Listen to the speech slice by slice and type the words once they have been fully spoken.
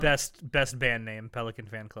Best band name, Pelican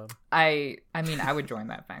Fan Club. I mean, I would join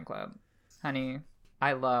that fan club. Honey,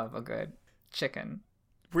 I love a good chicken.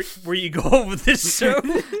 Where you go with this show?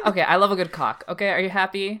 Okay, I love a good cock. Okay, are you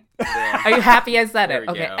happy? Are you happy I said it?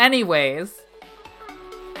 Okay, go. anyways.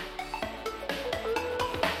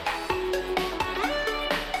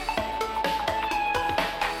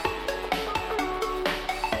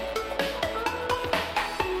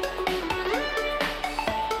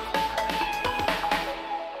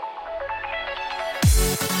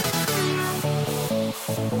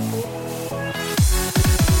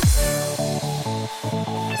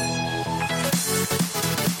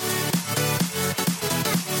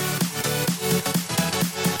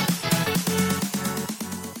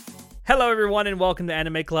 Hello, everyone, and welcome to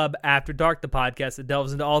Anime Club After Dark, the podcast that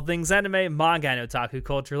delves into all things anime, manga, and otaku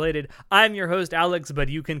culture related. I'm your host, Alex, but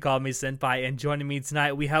you can call me Senpai, and joining me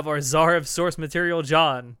tonight, we have our czar of source material,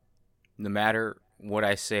 John. No matter what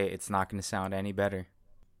I say, it's not going to sound any better.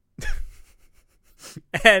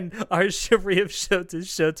 And our chivalry of Shota,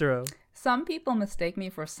 Shotaro. Some people mistake me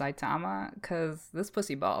for Saitama, because this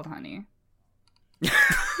pussy bald, honey.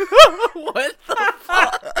 What the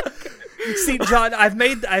fuck? See, John, I've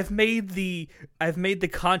made the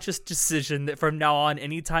conscious decision that from now on,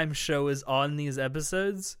 anytime Sho is on these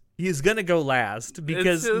episodes, he's gonna go last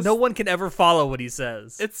because no one can ever follow what he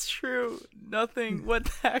says. It's true. Nothing. What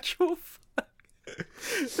the actual fuck?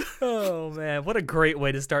 Oh man, what a great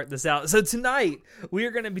way to start this out. So tonight we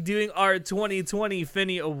are going to be doing our 2020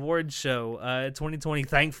 Finny Award show. 2020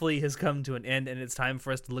 thankfully has come to an end, and it's time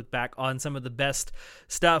for us to look back on some of the best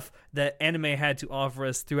stuff that anime had to offer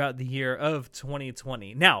us throughout the year of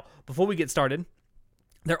 2020. Now, before we get started,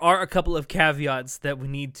 there are a couple of caveats that we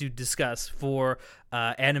need to discuss for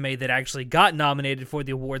anime that actually got nominated for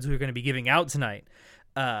the awards we're going to be giving out tonight.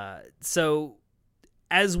 So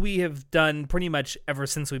as we have done pretty much ever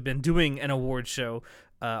since we've been doing an award show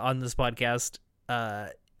on this podcast,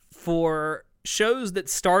 for shows that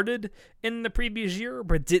started in the previous year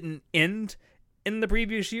but didn't end in the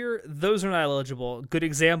previous year, those are not eligible. Good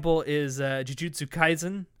example is Jujutsu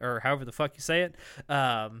Kaisen, or however the fuck you say it,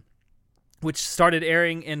 which started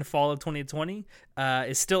airing in fall of 2020,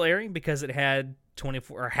 is still airing because it had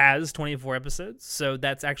 24 episodes, so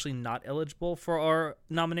that's actually not eligible for our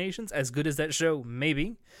nominations, as good as that show may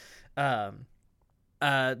be.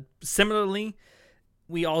 Similarly,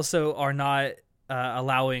 we also are not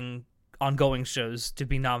allowing ongoing shows to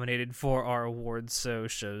be nominated for our awards, so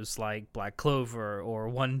shows like Black Clover or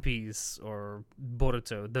One Piece or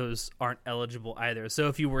Boruto, those aren't eligible either. So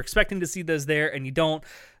if you were expecting to see those there and you don't,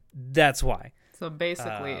 that's why. So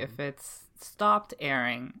basically, if it's stopped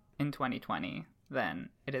airing in 2020, then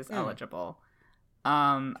it is eligible.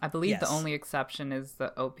 I believe the only exception is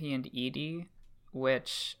the OP and ED,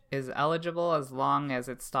 which is eligible as long as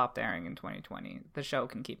it stopped airing in 2020. The show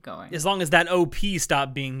can keep going. As long as that OP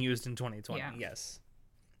stopped being used in 2020, yeah.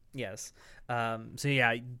 Yes. So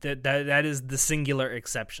yeah, that is the singular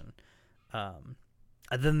exception. Other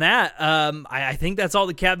than that, I think that's all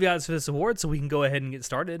the caveats for this award, so we can go ahead and get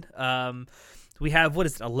started. We have,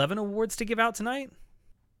 11 awards to give out tonight?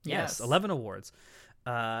 Yes, 11 awards.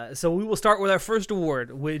 So we will start with our first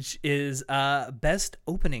award, which is Best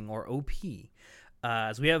Opening, or OP.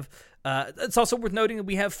 So we have, it's also worth noting that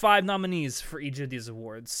we have 5 nominees for each of these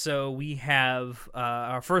awards. So we have,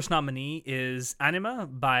 our first nominee is Anima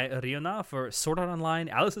by Riona for Sword Art Online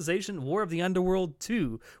Alicization War of the Underworld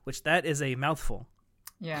 2, which that is a mouthful.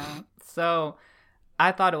 Yeah, so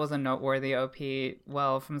I thought it was a noteworthy OP.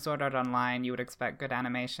 Well, from Sword Art Online, you would expect good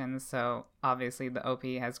animation, so obviously the OP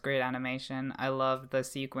has great animation. I love the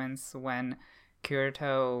sequence when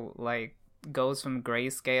Kirito, goes from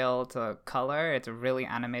grayscale to color. It's really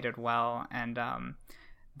animated well, and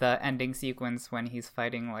the ending sequence when he's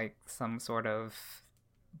fighting, some sort of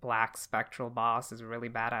black spectral boss is really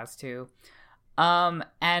badass, too.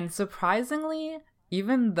 And surprisingly,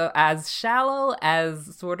 even as shallow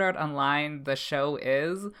as Sword Art Online the show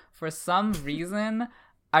is, for some reason,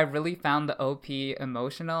 I really found the OP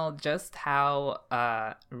emotional. Just how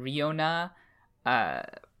Riona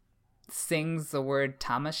sings the word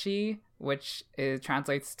tamashi, which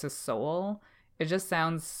translates to soul. It just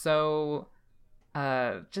sounds so...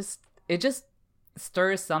 It just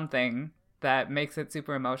stirs something that makes it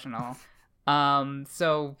super emotional.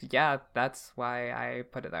 So, yeah, that's why I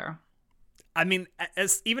put it there. I mean,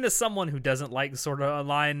 even as someone who doesn't like Sword Art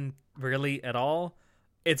Online really at all,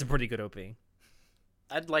 it's a pretty good OP.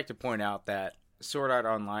 I'd like to point out that Sword Art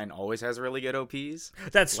Online always has really good OPs.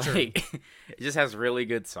 That's true. It just has really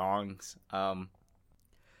good songs.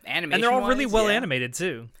 animation, and they're all really well yeah. animated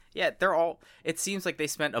too. Yeah, they're all. It seems like they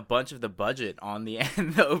spent a bunch of the budget on the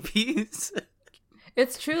OPs.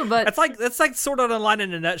 It's true, but That's like Sword Art Online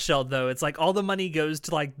in a nutshell, though. It's like all the money goes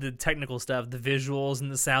to like the technical stuff, the visuals and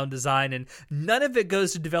the sound design, and none of it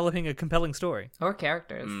goes to developing a compelling story or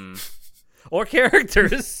characters. or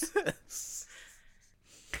characters.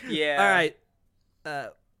 Yeah. All right.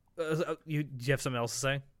 Do you have something else to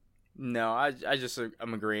say? No,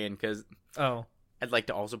 I'm agreeing because Oh, I'd like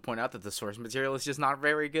to also point out that the source material is just not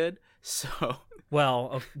very good. So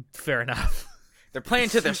well, fair enough. they're playing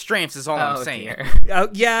to their strengths. Is all I'm saying. Dear.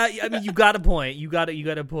 Yeah, I mean, you got a point. You got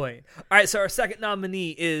a point. All right, so our second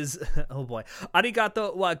nominee is oh boy,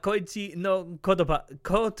 Arigato wa Koichi no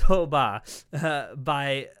Kotoba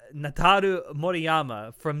by Nataru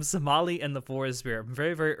Moriyama from Somali and the Forest Spirit.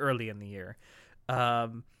 Very, very early in the year.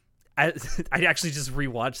 I actually just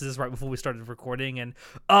rewatched this right before we started recording, and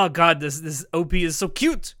oh god, this OP is so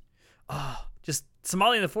cute. Oh, just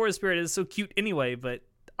Somali and the Forest Spirit is so cute anyway, but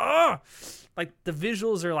like the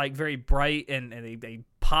visuals are like very bright and they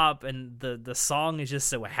pop, and the song is just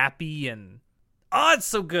so happy, and it's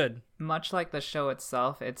so good. Much like the show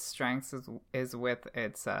itself, its strength is with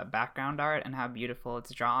its background art and how beautiful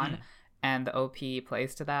it's drawn, and the OP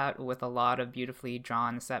plays to that with a lot of beautifully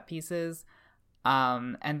drawn set pieces.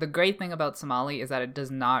 And the great thing about Somali is that it does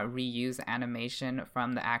not reuse animation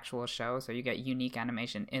from the actual show, so you get unique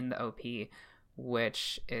animation in the OP,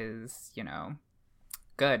 which is,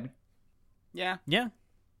 good. Yeah, Yeah.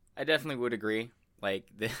 I definitely would agree. Like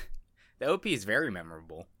the OP is very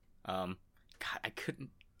memorable. God,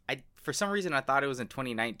 for some reason I thought it was in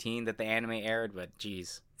 2019 that the anime aired, but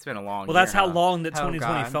geez, it's been a long. Well, that's year how now. long that Oh,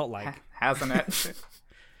 2020 God. felt like. Hasn't it?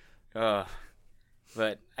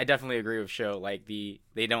 But I definitely agree with Sho. Like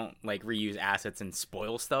they don't like reuse assets and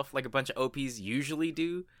spoil stuff like a bunch of OPs usually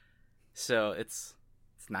do. So it's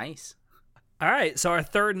nice. All right, so our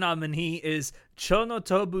third nominee is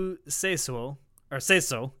Chonotobu Seiso, or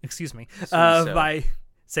Seiso, excuse me, Suiso. by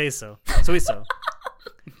Seiso, Suiso,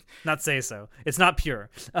 not Seiso. It's not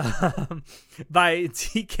pure. By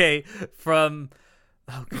TK from,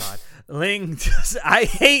 oh god, Ling. I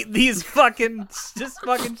hate these fucking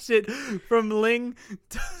shit from Ling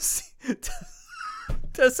to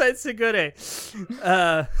Saitsugure.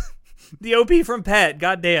 The OP from Pet.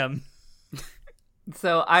 Goddamn.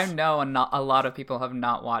 So I know a lot of people have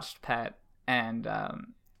not watched Pet, and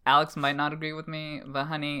Alex might not agree with me, but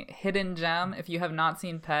honey, hidden gem. If you have not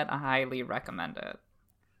seen Pet, I highly recommend it.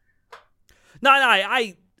 No,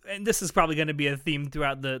 and this is probably going to be a theme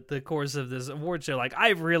throughout the course of this award show. Like, I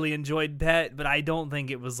really enjoyed Pet, but I don't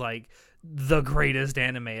think it was like the greatest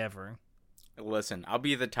anime ever. Listen, I'll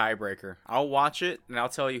be the tiebreaker. I'll watch it and I'll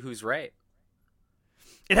tell you who's right.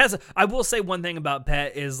 It has. I will say one thing about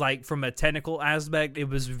Pet is like from a technical aspect, it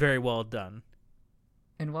was very well done.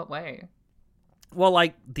 In what way? Well,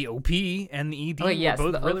 like the OP and the ED Yes,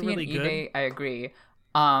 were the both OP really and good. ED, I agree.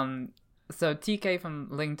 So TK from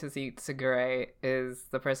Ling to Segure is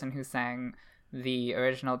the person who sang the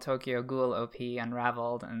original Tokyo Ghoul OP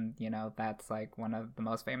Unraveled, and that's like one of the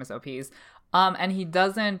most famous OPs. And he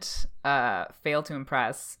doesn't fail to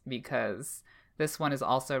impress, because this one is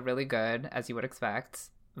also really good, as you would expect,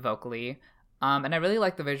 vocally. And I really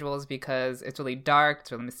like the visuals because it's really dark,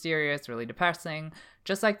 it's really mysterious, really depressing,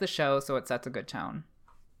 just like the show, so it sets a good tone.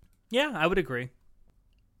 Yeah, I would agree.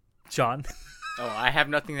 John. Oh, I have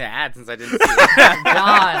nothing to add since I didn't see it.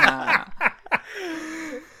 John!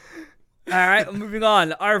 All right, moving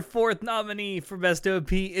on. Our fourth nominee for Best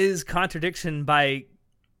OP is Contradiction by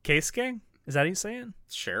Keisuke. Is that how you say it?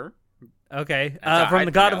 Sure. Okay. That's how From I'd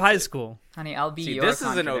The God of pronounce High it. School. Honey, I'll be See, your this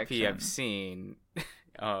is an OP contradiction. I've seen.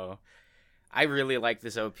 Oh, I really like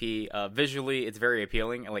this OP. Visually, it's very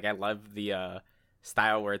appealing. Like, I love the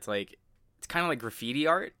style where it's kind of like graffiti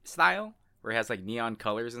art style, where it has like neon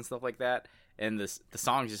colors and stuff like that. And the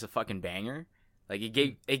song is just a fucking banger. Like,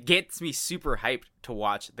 it gets me super hyped to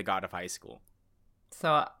watch The God of High School.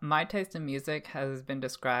 So my taste in music has been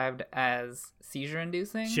described as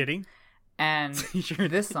seizure-inducing. Shitty. And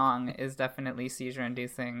this song is definitely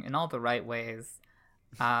seizure-inducing in all the right ways.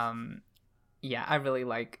 Yeah, I really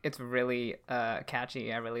like. It's really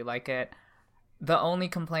catchy. I really like it. The only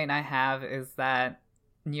complaint I have is that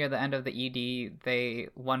near the end of the ED, they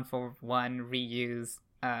 1-for-1 reuse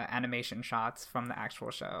animation shots from the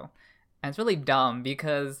actual show, and it's really dumb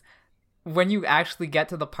because when you actually get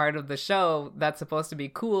to the part of the show that's supposed to be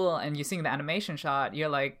cool and you see the animation shot, you're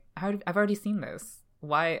like, I've already seen this.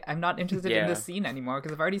 Why? I'm not interested in this scene anymore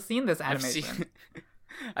because I've already seen this animation.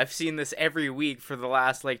 I've seen this every week for the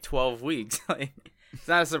last 12 weeks. It's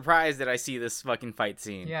not a surprise that I see this fucking fight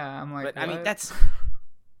scene. Yeah, I'm like, but what? I mean,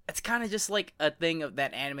 it's kind of just like a thing of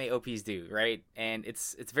that anime OPs do, right? And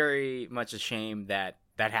it's very much a shame that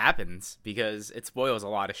that happens because it spoils a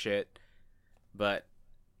lot of shit. But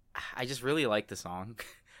I just really like the song.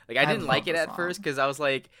 Like I didn't like it at first because I was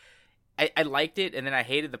like, I liked it, and then I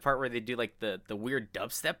hated the part where they do like the weird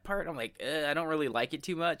dubstep part. I'm like, I don't really like it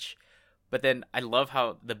too much. But then I love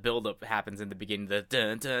how the build-up happens in the beginning. The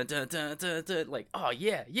dun dun dun dun dun dun, like, oh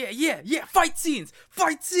yeah, fight scenes.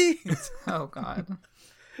 Oh god.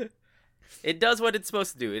 It does what it's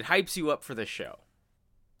supposed to do. It hypes you up for the show.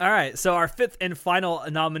 All right, so our fifth and final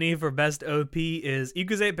nominee for Best OP is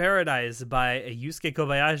Ikuze Paradise by Yusuke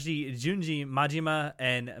Kobayashi, Junji Majima,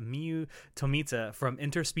 and Miyu Tomita from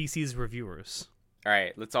Interspecies Reviewers. All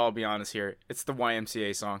right, let's all be honest here. It's the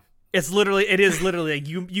YMCA song. It is literally like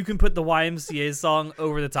you can put the YMCA song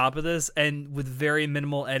over the top of this, and with very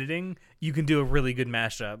minimal editing, you can do a really good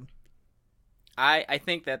mashup. I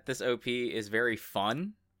think that this OP is very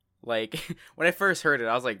fun. Like, when I first heard it,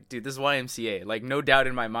 I was like, dude, this is YMCA. Like, no doubt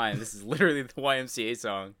in my mind, this is literally the YMCA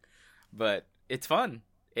song. But it's fun.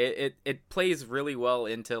 It plays really well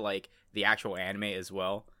into, like, the actual anime as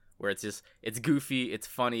well, where it's just, it's goofy, it's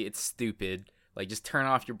funny, it's stupid. Like, just turn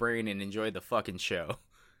off your brain and enjoy the fucking show.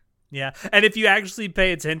 Yeah, and if you actually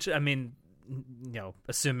pay attention, I mean, you know,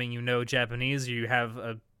 assuming you know Japanese, you have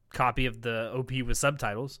a copy of the OP with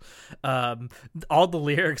subtitles, all the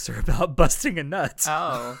lyrics are about busting a nut.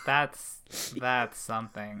 Oh, that's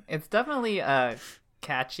something. It's definitely a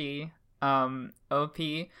catchy OP.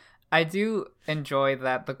 I do enjoy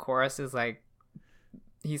that the chorus is like,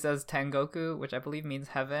 he says Tengoku, which I believe means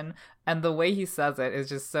heaven, and the way he says it is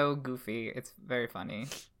just so goofy. It's very funny.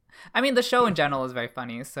 I mean, the show in general is very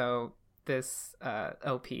funny, so this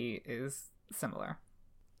OP is similar.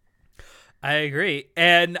 I agree.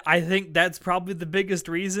 And I think that's probably the biggest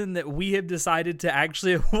reason that we have decided to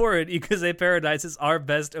actually award Ikuze Paradise as our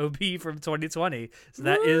best OP from 2020. So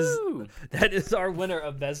that is our winner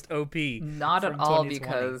of best OP. Not at all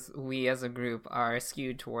because we as a group are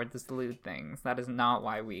skewed toward the salute things. That is not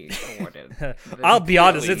why we awarded. I'll be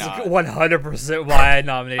honest, it's 100% why I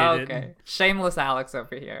nominated it. Okay. Shameless Alex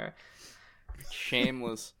over here.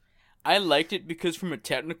 Shameless. I liked it because from a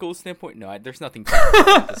technical standpoint, no, there's nothing technical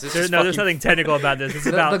about this. There's nothing technical about this. It's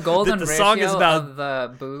about the golden the ratio song is about of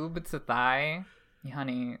the boob to thigh.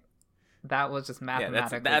 Honey, that was just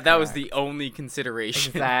mathematically that was the only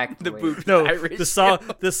consideration. Exactly. The boob no, thigh ratio.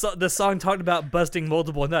 the song talked about busting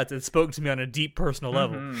multiple nuts. It spoke to me on a deep personal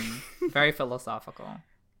level. Very philosophical.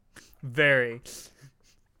 Very.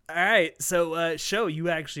 All right, so Sho, you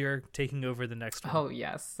actually are taking over the next one. Oh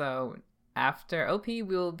yes, so after OP, we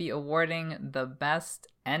will be awarding the best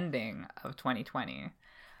ending of 2020.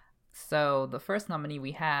 So the first nominee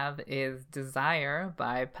we have is Desire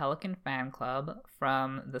by Pelican Fan Club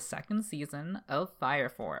from the second season of Fire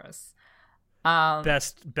Force.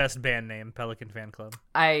 Best band name, Pelican Fan Club.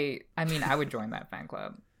 I mean, I would join that fan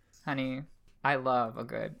club. Honey, I love a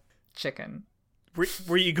good chicken.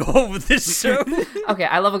 Where you going with this show? Okay,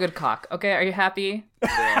 I love a good cock. Okay, are you happy?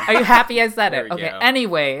 Are you happy I said it? Okay, go.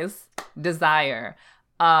 anyways, Desire.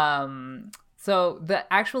 So the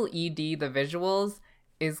actual ED, the visuals,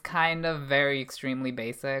 is kind of very extremely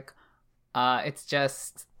basic. It's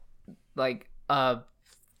just like a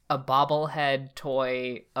bobblehead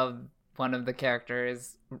toy of one of the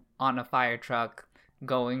characters on a fire truck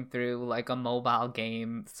going through like a mobile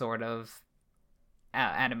game sort of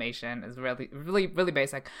animation. Is really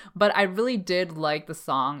basic, but I really did like the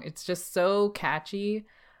song. It's just so catchy.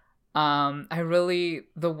 The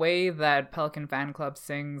way that Pelican Fan Club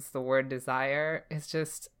sings the word desire is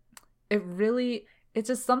just, it's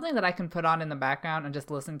just something that I can put on in the background and just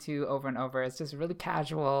listen to over and over. It's just really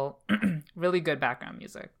casual, really good background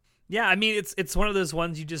music. Yeah, I mean, it's one of those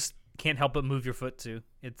ones you just can't help but move your foot to.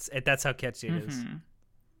 That's how catchy it is.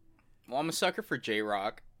 Well, I'm a sucker for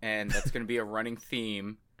J-Rock, and that's going to be a running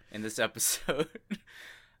theme in this episode.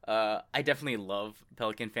 I definitely love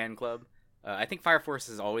Pelican Fan Club. I think Fire Force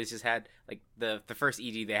has always just had, like, the first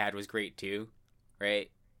ED they had was great too, right?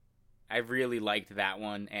 I really liked that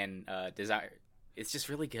one, and Desire. It's just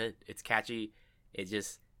really good. It's catchy. It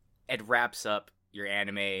wraps up your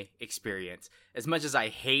anime experience. As much as I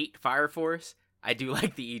hate Fire Force, I do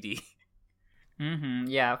like the ED.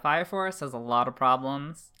 Yeah, Fire Force has a lot of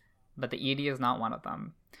problems, but the ED is not one of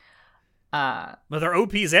them. But their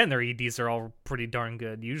OPs and their EDs are all pretty darn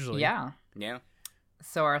good, usually. Yeah.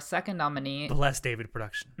 So our second nominee... Bless David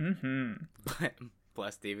Production.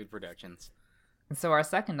 Bless David Productions. So our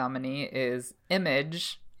second nominee is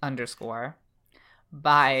Image _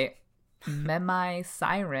 by Memai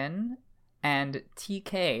Siren and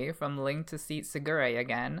TK from Link to Seat Segure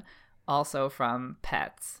again, also from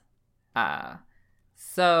Pets.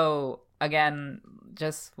 So again,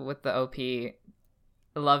 just with the OP,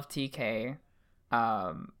 love TK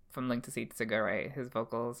from Link to Segure. His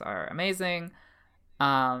vocals are amazing.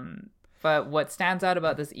 But what stands out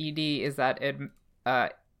about this ED is that it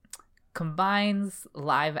combines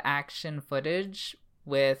live action footage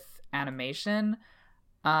with animation.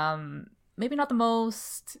 Maybe not the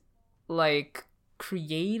most like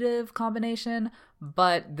creative combination,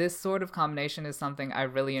 but this sort of combination is something I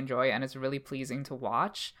really enjoy, and it's really pleasing to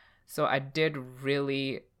watch. So I did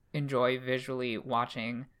really enjoy visually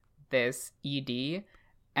watching this ED,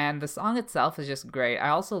 and the song itself is just great. I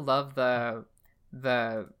also love the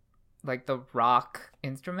rock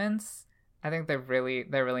instruments. I think they're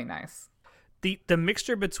really nice. The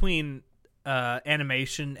mixture between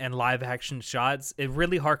animation and live action shots, it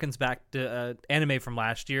really harkens back to anime from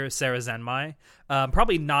last year, Sarah Zenmai.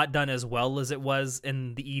 Probably not done as well as it was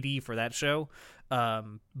in the ED for that show,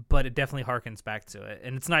 but it definitely harkens back to it,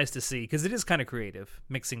 and it's nice to see because it is kind of creative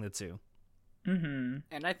mixing the two. Mm-hmm.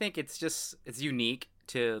 And I think it's unique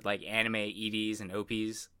to like anime EDs and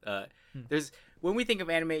OPs. There's when we think of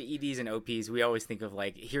anime EDs and OPs, we always think of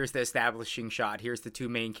like, here's the establishing shot, here's the two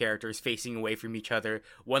main characters facing away from each other.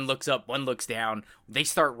 One looks up, one looks down. They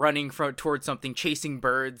start running towards something, chasing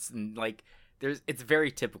birds, and like it's very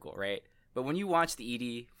typical, right? But when you watch the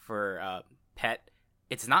ED for Pet,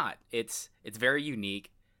 it's not. It's very unique,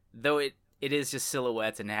 though it is just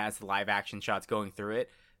silhouettes and it has the live action shots going through it.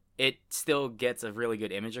 It still gets a really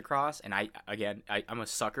good image across, and I'm a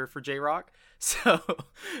sucker for J-Rock, so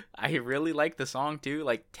I really like the song too.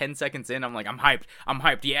 Like 10 seconds in, I'm like, I'm hyped.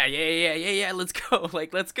 Yeah, let's go.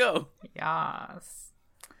 Like, let's go. Yes.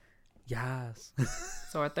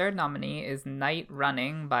 So our third nominee is Night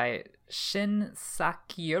Running by Shin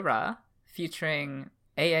Sakiura, featuring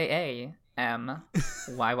AAA M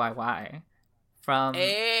YYY from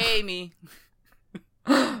Amy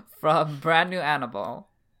from Brand New Animal.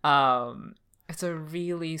 It's a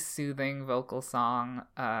really soothing vocal song.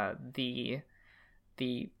 The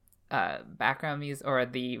background music or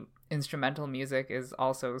the instrumental music is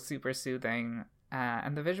also super soothing,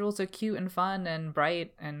 and the visuals are cute and fun and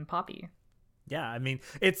bright and poppy. Yeah, I mean,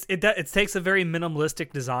 it takes a very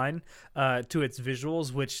minimalistic design to its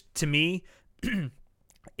visuals, which to me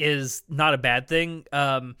is not a bad thing.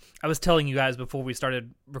 I was telling you guys before we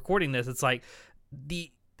started recording this, it's like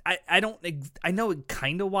I know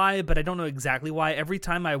kind of why, but I don't know exactly why. Every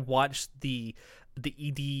time I watch the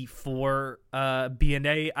ED for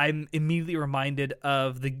BNA, I'm immediately reminded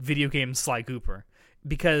of the video game Sly Cooper,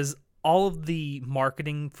 because all of the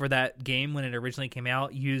marketing for that game when it originally came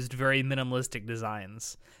out used very minimalistic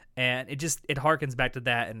designs, and it harkens back to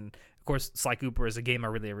that. And of course, Sly Cooper is a game I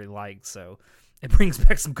really, really like, so it brings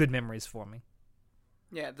back some good memories for me.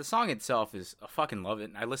 Yeah, the song itself I fucking love it.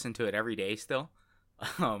 I listen to it every day still.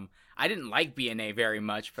 I didn't like BNA very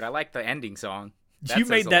much, but I like the ending song. You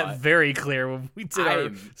made that very clear when we did our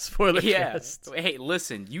spoiler cast. Hey,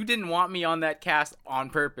 listen, you didn't want me on that cast on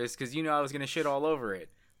purpose because you know I was going to shit all over it.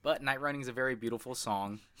 But Night Running is a very beautiful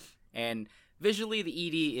song. And visually, the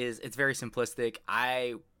ED it's very simplistic.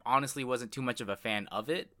 I honestly wasn't too much of a fan of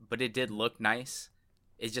it, but it did look nice.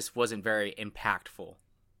 It just wasn't very impactful.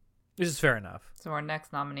 This is fair enough. So our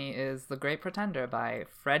next nominee is The Great Pretender by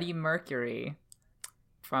Freddie Mercury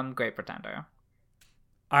from Great Pretender.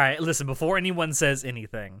 All right, listen, before anyone says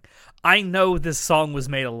anything, I know this song was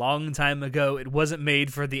made a long time ago. It wasn't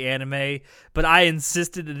made for the anime, but I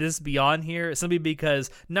insisted that this be on here simply because,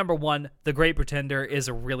 number one, The Great Pretender is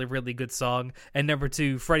a really, really good song, and number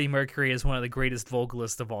two, Freddie Mercury is one of the greatest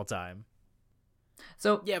vocalists of all time.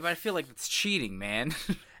 So yeah, but I feel like it's cheating, man.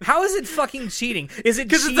 How is it fucking cheating? Is it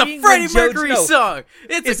because it's a Freddie Mercury song?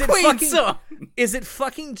 It's a Queen song. Is it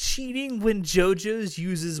fucking cheating when JoJo's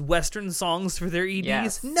uses Western songs for their EDs?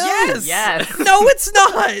 Yes. No. Yes. No, it's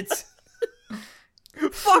not.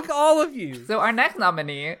 Fuck all of you. So our next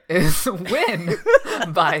nominee is Win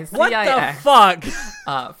by CIX. What the fuck?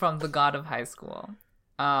 From The God of High School.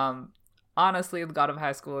 Honestly, The God of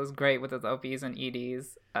High School is great with its OPs and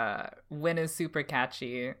EDs. Win is super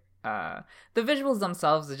catchy. The visuals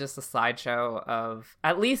themselves are just a slideshow of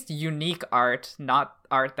at least unique art, not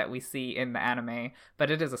art that we see in the anime, but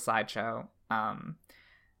it is a slideshow.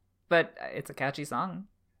 But it's a catchy song.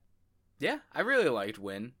 Yeah, I really liked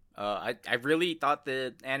Win. I really thought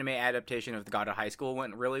the anime adaptation of The God of High School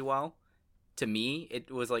went really well. To me, it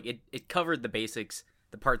was like it covered the basics,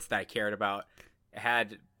 the parts that I cared about. It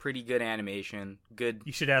had pretty good animation, good...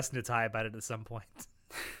 You should ask Natai about it at some point.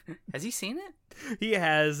 Has he seen it? He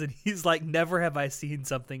has, and he's like, never have I seen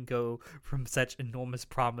something go from such enormous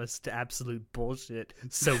promise to absolute bullshit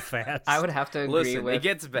so fast. I would have to agree Listen, with it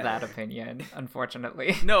gets better. that opinion,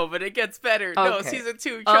 unfortunately. No, but it gets better. No, Okay. season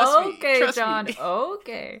 2. Trust me. Okay, Trust John. me.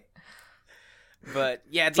 Okay. But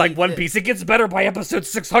yeah, It's like One Piece. It gets better by episode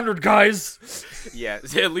 600, guys. Yeah,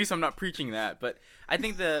 at least I'm not preaching that. But I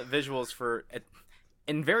think the visuals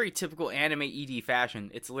in very typical anime ED fashion,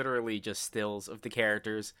 it's literally just stills of the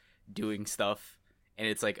characters doing stuff, and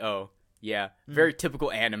it's like, oh yeah, very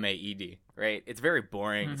typical anime ED, right? It's very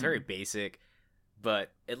boring, it's very basic,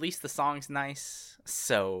 but at least the song's nice.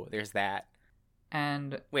 So there's that.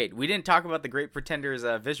 And Wait, we didn't talk about the Great Pretenders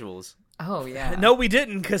visuals. oh yeah. No, we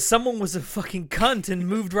didn't, because someone was a fucking cunt and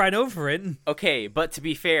moved right over it. Okay, but to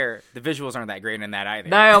be fair, the visuals aren't that great in that either.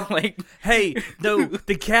 No. Like, Hey, no,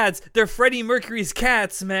 the cats, they're Freddie Mercury's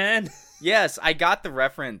cats, man. yes, I got the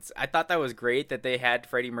reference. I thought that was great that they had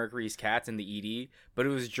Freddie Mercury's cats in the ED, but it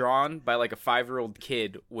was drawn by like a 5-year-old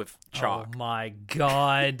kid with chalk. Oh my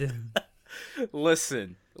god.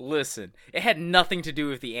 Listen. It had nothing to do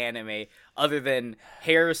with the anime other than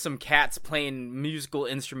here's some cats playing musical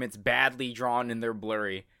instruments badly drawn and they're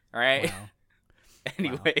blurry. All right? Wow.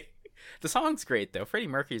 Anyway, the song's great though. Freddie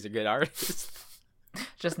Mercury's a good artist.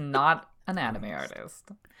 Just not an anime artist.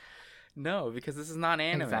 No, because this is not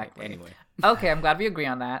anime. Exactly. Anyway. Okay, I'm glad we agree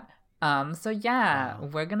on that. So yeah,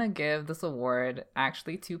 we're gonna give this award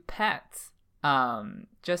actually to Pets.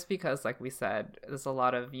 Just because, like we said, there's a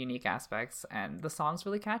lot of unique aspects, and the song's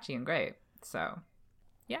really catchy and great. So,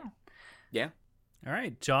 yeah. Yeah. All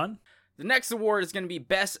right, John. The next award is going to be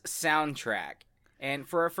Best Soundtrack. And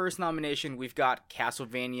for our first nomination, we've got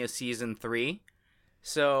Castlevania Season 3.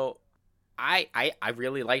 So, I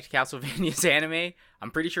really liked Castlevania's anime.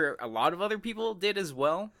 I'm pretty sure a lot of other people did as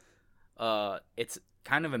well. It's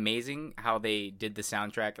kind of amazing how they did the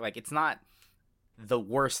soundtrack. Like, it's not the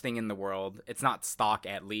worst thing in the world. It's not stock,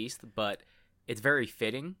 at least, but it's very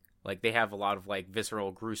fitting. Like, they have a lot of, like,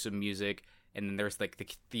 visceral, gruesome music, and then there's, like, the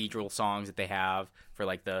cathedral songs that they have for,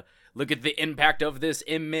 like, the look at the impact of this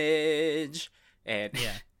image, and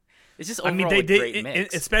Yeah. it's just overall they a great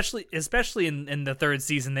mix. especially in the third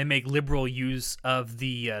season, they make liberal use of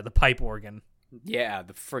the pipe organ. Yeah,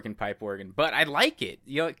 the freaking pipe organ. But I like it,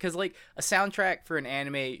 you know, because, like, a soundtrack for an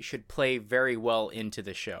anime should play very well into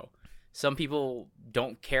the show. Some people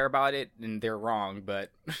don't care about it, and they're wrong,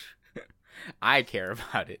 but I care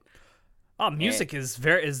about it. Oh, music is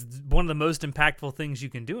one of the most impactful things you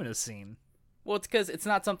can do in a scene. Well, it's because it's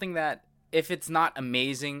not something that, if it's not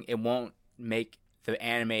amazing, it won't make the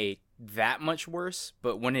anime that much worse.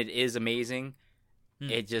 But when it is amazing,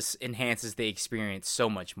 it just enhances the experience so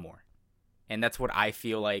much more. And that's what I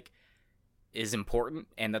feel like is important,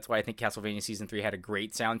 and that's why I think Castlevania Season 3 had a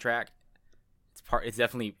great soundtrack. It's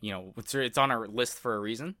definitely, you know, it's on our list for a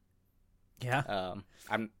reason. Yeah.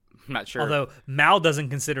 I'm not sure. Although Mal doesn't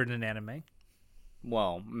consider it an anime.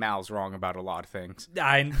 Well, Mal's wrong about a lot of things.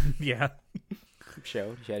 Yeah.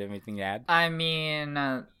 Show, do you have anything to add? I mean,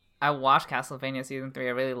 I watched Castlevania Season 3.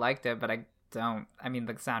 I really liked it, but the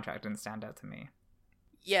soundtrack didn't stand out to me.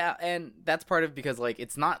 Yeah, and that's part of because, like,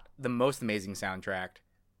 it's not the most amazing soundtrack,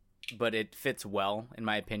 but it fits well, in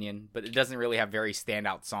my opinion. But it doesn't really have very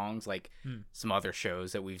standout songs like some other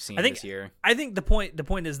shows that we've seen this year. I think the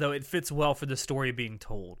point is, though, it fits well for the story being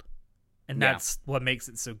told. And that's what makes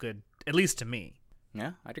it so good, at least to me.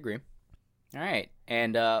 Yeah, I'd agree. All right.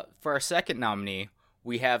 And for our second nominee,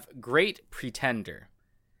 we have Great Pretender.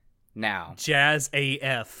 Now, Jazz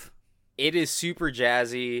AF. it is super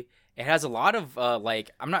jazzy. It has a lot of,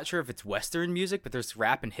 like, I'm not sure if it's Western music, but there's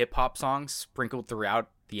rap and hip-hop songs sprinkled throughout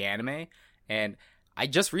the anime. And I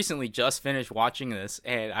just finished watching this,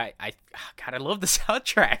 and God, I love the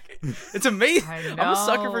soundtrack. It's amazing. I'm a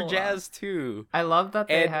sucker for jazz, too. I love that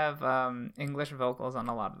they have English vocals on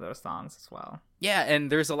a lot of their songs as well. Yeah,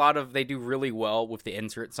 and there's a lot of, they do really well with the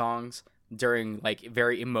insert songs during, like,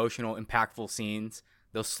 very emotional, impactful scenes.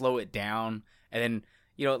 They'll slow it down, and then,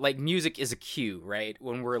 you know, like, music is a cue, right?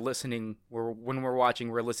 When we're listening, when we're watching,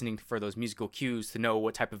 we're listening for those musical cues to know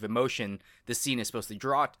what type of emotion the scene is supposed to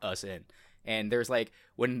draw us in. And there's, like,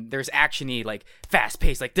 when there's action-y, like,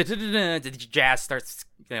 fast-paced, like, the jazz starts,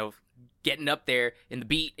 you know, getting up there in the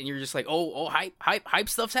beat, and you're just like, oh, hype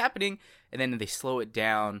stuff's happening. And then they slow it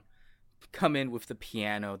down, come in with the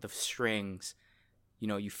piano, the strings, you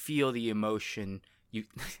know, you feel the emotion.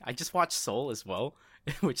 I just watched Soul as well,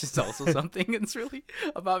 which is also something that's really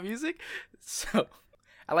about music. So,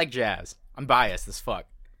 I like jazz. I'm biased as fuck.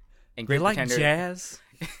 And Great Pretender, jazz?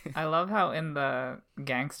 I love how in the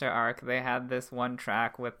gangster arc they had this one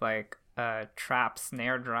track with, like, trap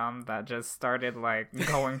snare drum that just started like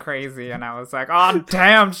going crazy, and I was like, oh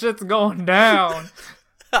damn, shit's going down.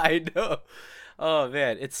 I know. Oh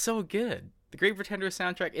man, it's so good. The Great Pretender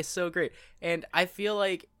soundtrack is so great, and I feel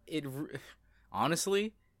like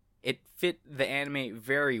honestly, it fit the anime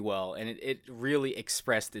very well, and it really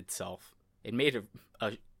expressed itself. It made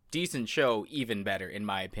a decent show even better, in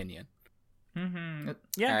my opinion. Mm-hmm.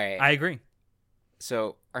 Yeah, All right. I agree.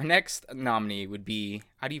 So our next nominee would be,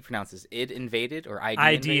 how do you pronounce this? ID Invaded or ID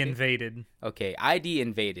ID Invaded? Invaded. Okay, ID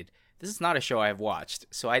Invaded. This is not a show I've watched,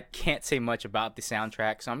 so I can't say much about the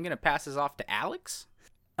soundtrack, so I'm going to pass this off to Alex.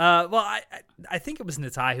 Well, I think it was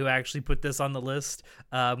Natai who actually put this on the list,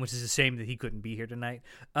 which is a shame that he couldn't be here tonight.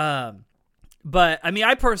 But I mean,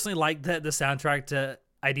 I personally like the soundtrack to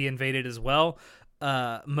ID Invaded as well,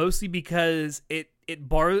 mostly because it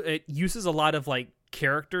uses a lot of like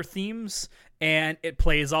character themes, and it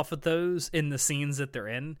plays off of those in the scenes that they're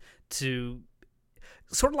in, to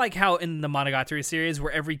sort of like how in the Monogatari series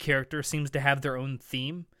where every character seems to have their own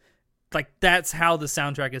theme. Like that's how the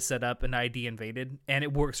soundtrack is set up in ID Invaded, and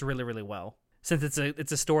it works really, really well since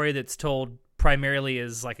it's a story that's told primarily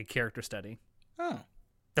as like a character study. Oh.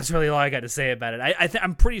 That's really all I got to say about it.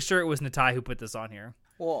 I'm pretty sure it was Natai who put this on here.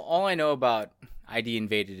 Well, all I know about ID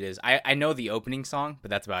Invaded is I know the opening song,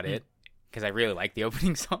 but that's about it, because I really like the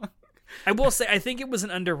opening song. I will say I think it was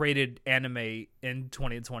an underrated anime in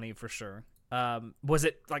 2020 for sure. Was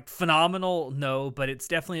it like phenomenal? No, but it's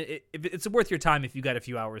definitely it's worth your time if you got a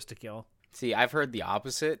few hours to kill. See, I've heard the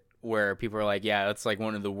opposite, where people are like, yeah, it's like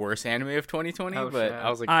one of the worst anime of 2020, but shit. I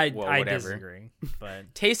was like, I whatever. disagree,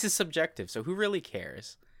 but Taste is subjective, so who really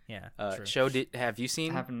cares? yeah. True. Have you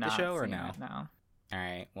seen I have the not show or seen no? it, no. All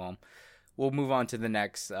right, well, we'll move on to the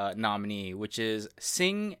next nominee, which is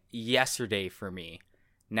Sing Yesterday for Me.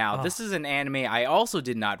 Now, this is an anime I also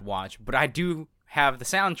did not watch, but I do have the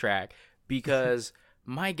soundtrack because,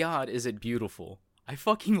 my God, is it beautiful. I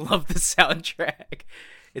fucking love the soundtrack.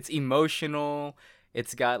 It's emotional.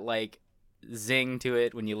 It's got, like, zing to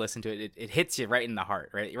it when you listen to it. It hits you right in the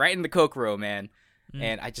heart, right in the kokoro, man.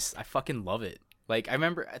 And I fucking love it. Like, I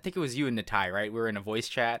think it was you and Natai, right? We were in a voice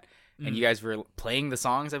chat, and you guys were playing the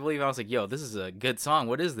songs, I believe. I was like, yo, this is a good song.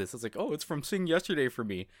 What is this? I was like, oh, it's from Sing Yesterday for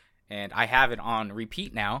Me. And I have it on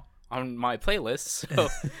repeat now on my playlist, so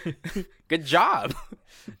good job.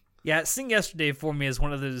 Yeah, Sing Yesterday for Me is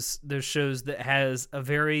one of those shows that has a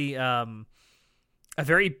very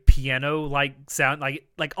piano like sound,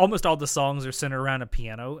 like almost all the songs are centered around a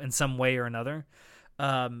piano in some way or another.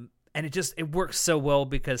 And it works so well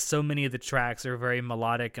because so many of the tracks are very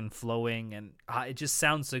melodic and flowing, and it just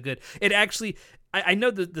sounds so good. It actually, I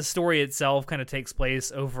know that the story itself kind of takes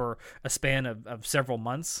place over a span of several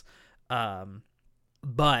months,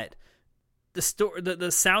 but the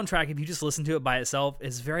soundtrack, if you just listen to it by itself,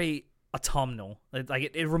 is very autumnal.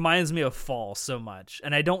 Like it reminds me of fall so much,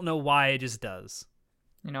 and I don't know why, it just does.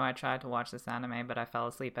 You know, I tried to watch this anime, but I fell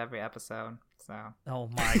asleep every episode. So. Oh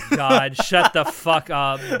my God! Shut the fuck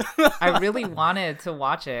up. I really wanted to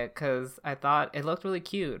watch it because I thought it looked really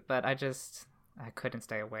cute, but I couldn't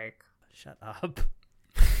stay awake. Shut up.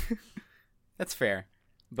 That's fair,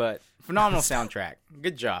 but phenomenal soundtrack.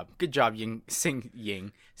 Good job, Sing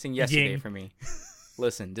Yesterday for Me.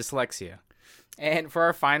 Listen, dyslexia. And for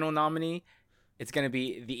our final nominee, it's gonna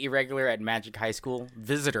be The Irregular at Magic High School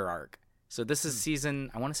Visitor Arc. So this is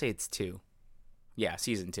season, I want to say it's 2. Yeah,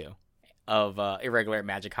 season 2 of Irregular at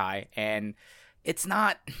Magic High. And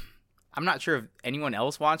I'm not sure if anyone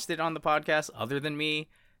else watched it on the podcast other than me,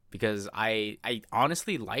 because I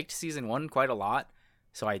honestly liked season 1 quite a lot.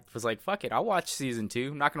 So I was like, fuck it, I'll watch season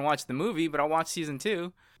 2. I'm not going to watch the movie, but I'll watch season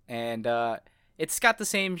 2. And it's got the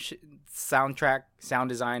same sound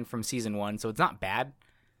design from season 1, so it's not bad.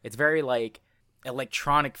 It's very like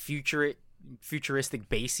electronic futuristic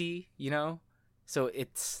bassy, you know? So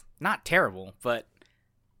it's not terrible, but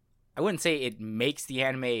I wouldn't say it makes the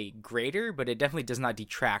anime greater, but it definitely does not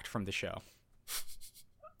detract from the show.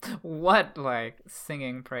 What, like,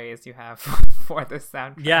 singing praise you have for this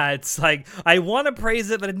soundtrack? Yeah, it's like, I want to praise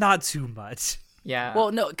it, but not too much. Yeah.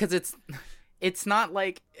 Well, no, because it's not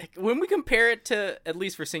like, when we compare it to, at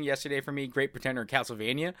least for Sing Yesterday for Me, Great Pretender, and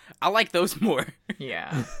Castlevania, I like those more.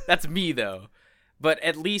 Yeah. That's me, though. But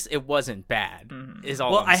at least it wasn't bad, is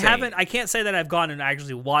all Well, I'm saying. I can't say that I've gone and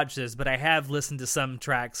actually watched this, but I have listened to some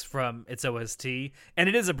tracks from its OST, and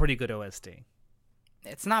it is a pretty good OST.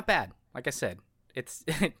 It's not bad, like I said. It's,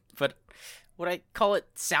 but would I call it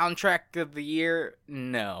soundtrack of the year?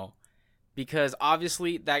 No. Because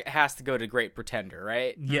obviously that has to go to Great Pretender,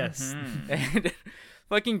 right? Yes. And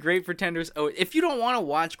fucking Great Pretenders. Oh, if you don't want to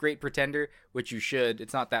watch Great Pretender, which you should,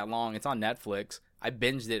 it's not that long. It's on Netflix. I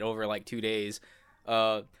binged it over like 2 days.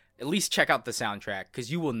 At least check out the soundtrack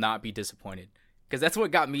because you will not be disappointed. Because that's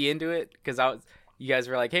what got me into it. Because you guys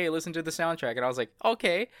were like, hey, listen to the soundtrack. And I was like,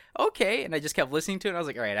 okay. And I just kept listening to it. And I was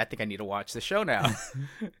like, all right, I think I need to watch the show now.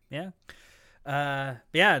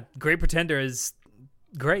 Yeah. Great Pretender is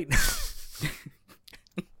great.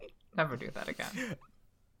 Never do that again.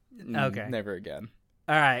 Okay. Never again.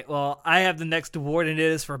 All right. Well, I have the next award, and it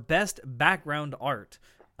is for Best Background Art.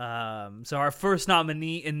 So our first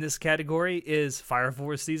nominee in this category is Fire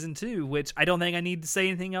Force Season 2, which I don't think I need to say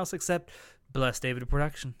anything else except bless David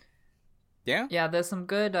production. Yeah, there's some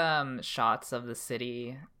good shots of the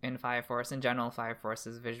city in Fire Force. In general, Fire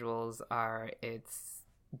Force's visuals are its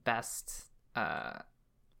best,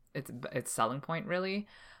 its selling point, really.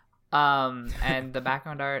 And the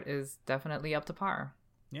background art is definitely up to par.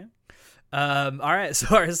 Yeah. All right,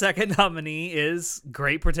 so our second nominee is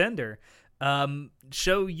Great Pretender.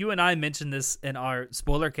 Show, you and I mentioned this in our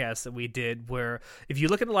spoiler cast that we did, where if you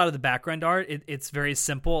look at a lot of the background art, it's very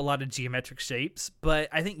simple, a lot of geometric shapes, but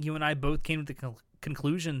I think you and I both came to the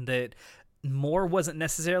conclusion that more wasn't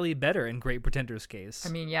necessarily better in Great Pretender's case. I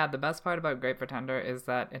mean, yeah, the best part about Great Pretender is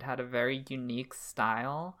that it had a very unique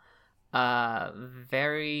style,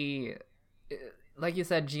 very, like you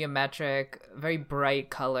said, geometric, very bright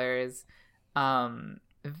colors, and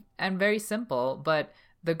very simple. But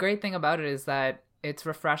the great thing about it is that it's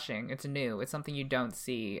refreshing, it's new, it's something you don't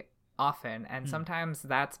see often, and sometimes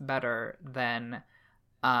that's better than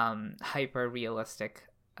hyper realistic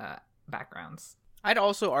backgrounds. I'd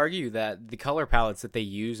also argue that the color palettes that they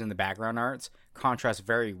use in the background arts contrast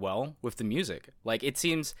very well with the music. Like, it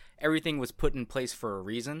seems everything was put in place for a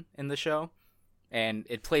reason in the show, and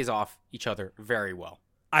it plays off each other very well.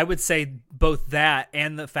 I would say both that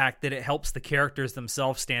and the fact that it helps the characters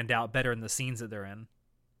themselves stand out better in the scenes that they're in.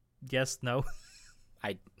 Yes? No?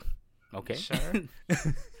 Okay. Sure.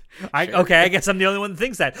 Sure. Okay, I guess I'm the only one that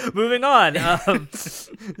thinks that. Moving on.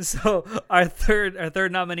 So our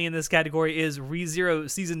third nominee in this category is ReZero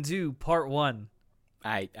Season 2 Part 1.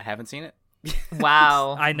 I haven't seen it.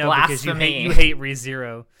 Wow. I know, Blasphemy. because you hate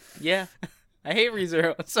ReZero. Yeah. I hate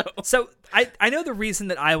ReZero. So I know the reason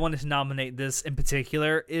that I wanted to nominate this in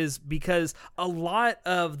particular is because a lot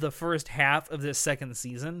of the first half of this second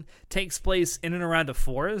season takes place in and around a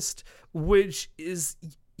forest, which is,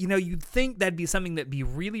 you know, you'd think that'd be something that'd be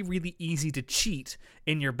really, really easy to cheat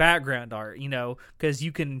in your background art, you know, because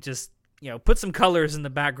you can just, you know, put some colors in the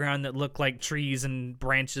background that look like trees and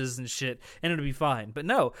branches and shit, and it'll be fine. But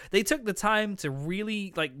no, they took the time to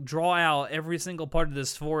really, like, draw out every single part of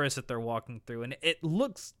this forest that they're walking through, and it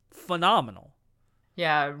looks phenomenal.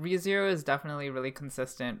 Yeah, ReZero is definitely really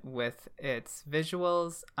consistent with its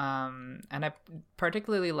visuals, and I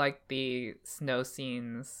particularly like the snow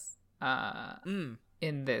scenes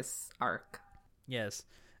in this arc. Yes,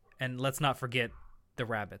 and let's not forget the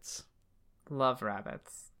rabbits. Love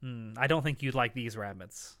rabbits. I don't think you'd like these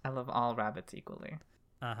rabbits. I love all rabbits equally.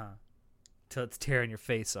 Till it's tearing your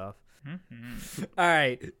face off. Mm-hmm. All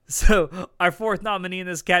right, so our fourth nominee in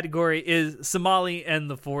this category is Somali and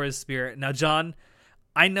the Forest Spirit. Now, John,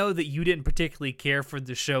 I know that you didn't particularly care for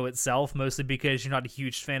the show itself, mostly because you're not a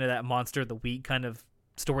huge fan of that Monster of the Week kind of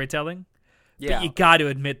storytelling. Yeah. But you got to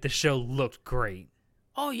admit the show looked great.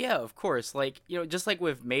 Oh, yeah, of course. Like, you know, just like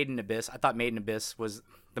with Made in Abyss, I thought Made in Abyss was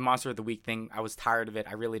the Monster of the Week thing. I was tired of it.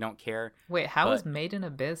 I really don't care. Wait, how is Made in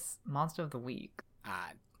Abyss Monster of the Week?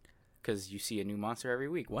 Because you see a new monster every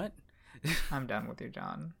week. What? I'm done with you,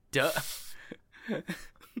 John. Duh.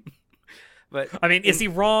 But I mean, is he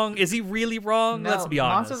wrong? Is he really wrong? No, Let's be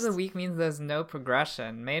honest. Monster of the Week means there's no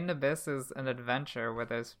progression. Made in Abyss is an adventure where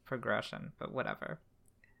there's progression, but whatever.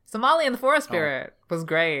 Somali and the Forest Spirit was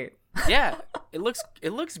great. Yeah, it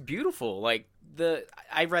looks beautiful. Like,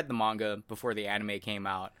 I read the manga before the anime came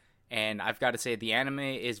out, and I've got to say the anime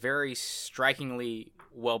is very strikingly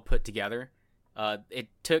well put together. It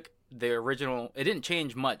took the original. It didn't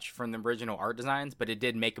change much from the original art designs, but it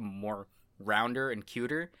did make them more rounder and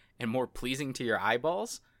cuter and more pleasing to your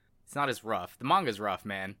eyeballs. It's not as rough. The manga's rough,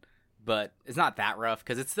 man, but it's not that rough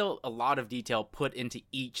because it's still a lot of detail put into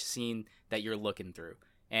each scene that you're looking through.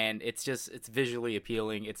 And it's visually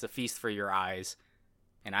appealing. It's a feast for your eyes.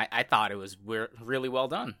 And I thought it was really well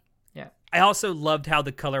done. Yeah. I also loved how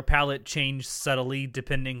the color palette changed subtly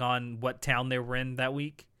depending on what town they were in that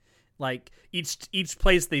week. Like, each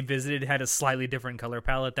place they visited had a slightly different color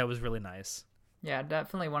palette. That was really nice. Yeah,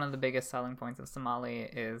 definitely one of the biggest selling points of Somali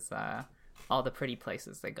is all the pretty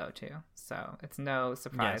places they go to. So it's no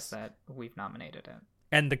surprise that we've nominated it.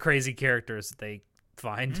 And the crazy characters that they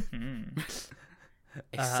find. Mm-hmm.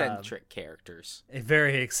 Eccentric characters.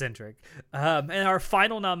 Very eccentric. And our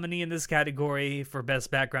final nominee in this category for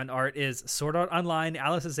Best Background Art is Sword Art Online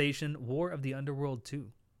Alicization War of the Underworld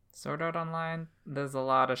 2. Sword Art Online, there's a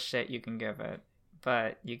lot of shit you can give it,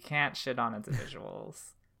 but you can't shit on its visuals.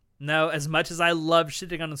 No, as much as I love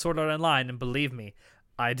shitting on Sword Art Online, and believe me,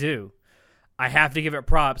 I do, I have to give it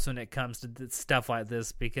props when it comes to stuff like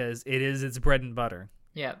this because it is its bread and butter.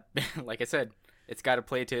 Yeah. Like I said, it's got to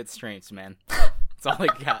play to its strengths, man. That's all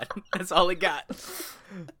it got. That's all it got.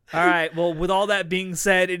 All right, well, with all that being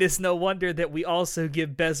said, it is no wonder that we also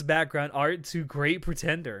give Best Background Art to Great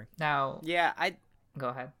Pretender. Now, Yeah, go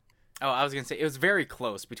ahead. Oh, I was gonna say it was very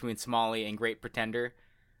close between Somali and Great Pretender.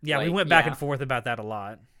 Yeah, we Like, went back yeah. and forth about that a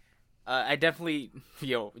lot. I definitely,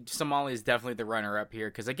 Somali is definitely the runner-up here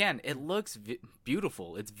because again, it looks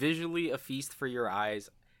beautiful. It's visually a feast for your eyes,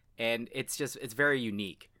 and it's very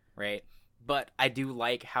unique, right? But I do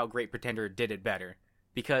like how Great Pretender did it better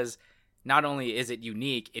because not only is it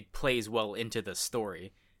unique, it plays well into the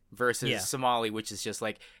story versus Somali, which is just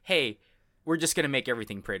like, hey, we're just gonna make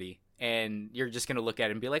everything pretty, and you're just gonna look at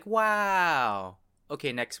it and be like, wow.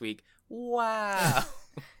 Okay, next week, wow.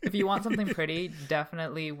 If you want something pretty,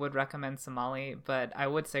 definitely would recommend Somali, but I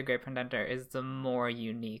would say Great Pretender is the more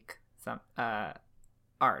unique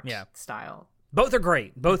art style. Both are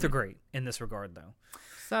great. Both are great in this regard, though.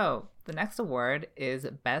 So, the next award is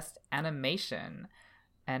Best Animation,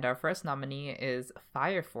 and our first nominee is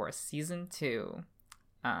Fire Force Season 2.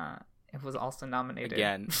 It was also nominated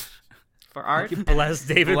Again. for art. Bless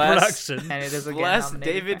David Production. And it is again Bless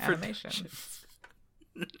nominated David for animation.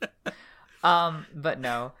 But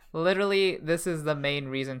no, literally, this is the main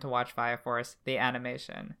reason to watch Fire Force, the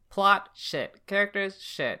animation. Plot, shit. Characters,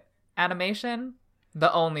 shit. Animation,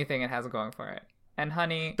 the only thing it has going for it. And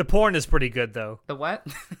honey, The porn is pretty good, though. the what?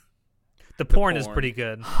 The porn is porn. pretty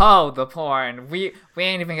good. Oh, the porn. We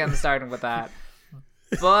ain't even getting started with that.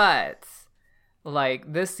 But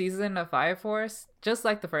like this season of Fire Force, just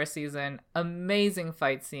like the first season, amazing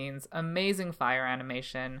fight scenes, amazing fire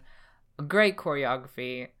animation, great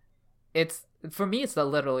choreography. It's for me, it's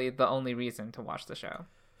literally the only reason to watch the show.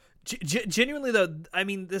 Genuinely, though, I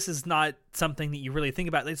mean, this is not something that you really think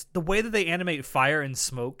about. It's the way that they animate fire and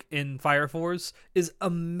smoke in Fire Force is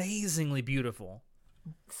amazingly beautiful.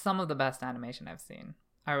 Some of the best animation I've seen.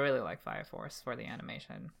 I really like Fire Force for the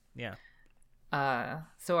animation. Yeah.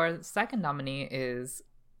 So our second nominee is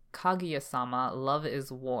Kaguya-sama Love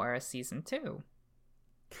is War Season 2.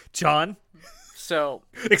 John, So,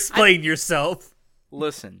 explain yourself.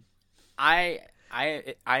 listen, I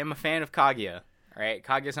am a fan of Kaguya. All right,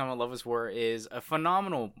 Kaguya-sama Love is War is a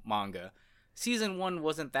phenomenal manga. Season 1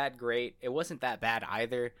 wasn't that great. It wasn't that bad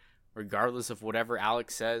either, regardless of whatever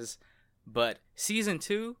Alex says. But Season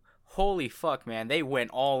 2, holy fuck, man, they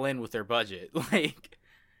went all in with their budget. Like,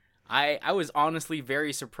 I was honestly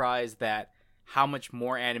very surprised that how much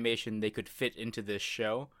more animation they could fit into this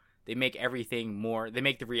show. They make everything more, they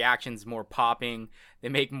make the reactions more popping. They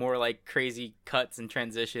make more like crazy cuts and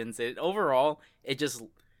transitions. Overall, it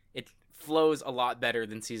flows a lot better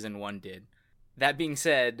than Season 1 did. That being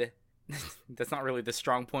said, that's not really the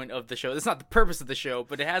strong point of the show. That's not the purpose of the show,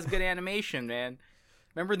 but it has good animation, man.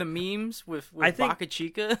 Remember the memes with Baka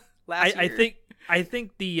Chica last year? I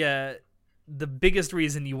think the biggest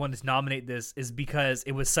reason you wanted to nominate this is because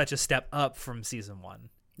it was such a step up from Season 1.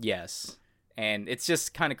 Yes. And it's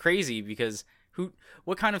just kind of crazy because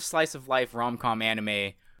what kind of slice of life rom-com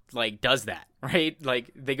anime like does that, right?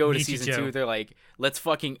 Like they go to Nichijou. Season 2, they're like, let's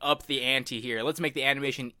fucking up the ante here. Let's make the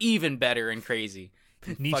animation even better and crazy.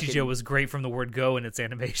 Nichijou was great from the word go in its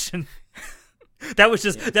animation. That was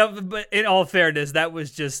just that. But in all fairness, that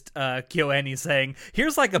was just KyoAni saying,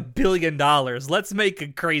 "Here's like $1 billion. Let's make a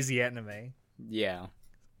crazy anime." Yeah.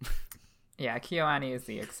 Yeah, KyoAni is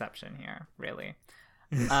the exception here, really.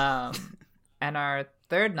 And our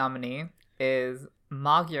third nominee is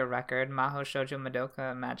Magyar Record Mahou Shoujo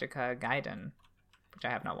Madoka Magica Gaiden, which I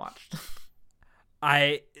have not watched.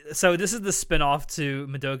 So this is the spin-off to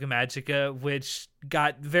Madoka Magica, which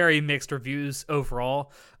got very mixed reviews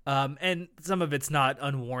overall. And some of it's not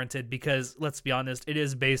unwarranted because, let's be honest, it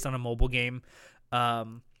is based on a mobile game.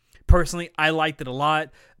 Personally, I liked it a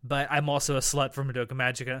lot, but I'm also a slut for Madoka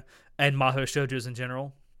Magica and Mahou Shoujos in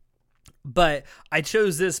general. But I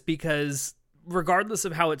chose this because regardless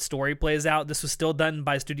of how its story plays out, this was still done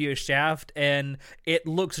by Studio Shaft, and it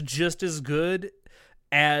looks just as good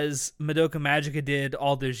as Madoka Magica did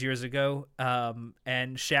all those years ago.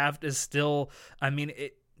 And Shaft is still,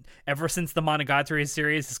 ever since the Monogatari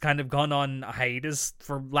series has kind of gone on hiatus,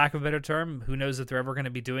 for lack of a better term, who knows if they're ever going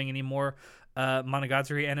to be doing any more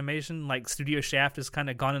Monogatari animation. Like, Studio Shaft has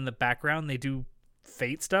kind of gone in the background. They do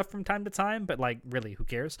Fate stuff from time to time, but like really, who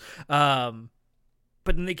cares?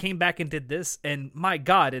 But then they came back and did this, and my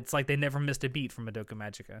God, it's like they never missed a beat from Madoka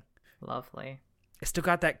Magica. Lovely. It still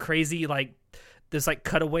got that crazy, like, there's like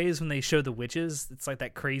cutaways when they show the witches. It's like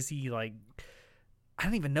that crazy, like, I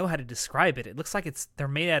don't even know how to describe it. It looks like they're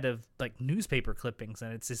made out of like newspaper clippings,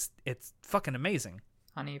 and it's fucking amazing.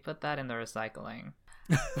 Honey, put that in the recycling.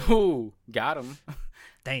 Ooh, got him.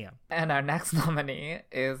 Damn. And our next nominee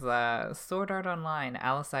is Sword Art Online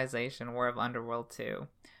Alicization War of Underworld 2.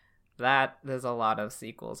 There's a lot of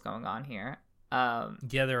sequels going on here.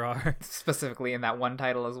 Yeah, there are. Specifically in that one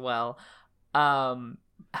title as well.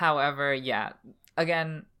 However, yeah.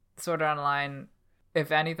 Again, Sword Art Online,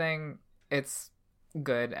 if anything, it's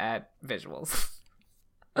good at visuals.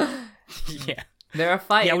 Yeah. There are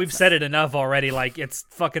fights. Yeah, we've said it enough already. Like, it's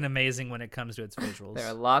fucking amazing when it comes to its visuals. There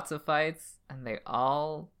are lots of fights, and they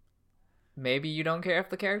all... Maybe you don't care if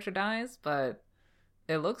the character dies, but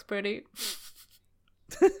it looks pretty.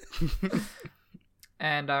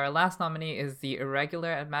 And our last nominee is the Irregular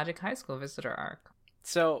at Magic High School Visitor arc.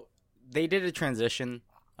 So they did a transition.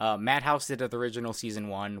 Madhouse did the original season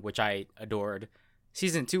 1, which I adored.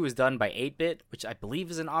 Season 2 was done by 8-Bit, which I believe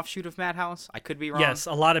is an offshoot of Madhouse. I could be wrong. Yes,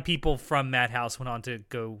 a lot of people from Madhouse went on to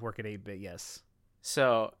go work at 8-Bit, yes.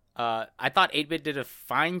 So I thought 8-Bit did a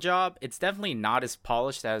fine job. It's definitely not as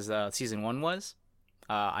polished as season 1 was.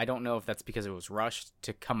 I don't know if that's because it was rushed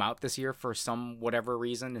to come out this year for some whatever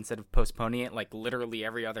reason instead of postponing it like literally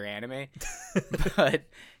every other anime. But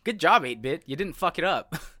good job, 8-Bit. You didn't fuck it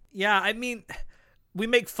up. Yeah, I mean, we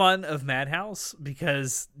make fun of Madhouse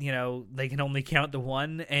because, you know, they can only count to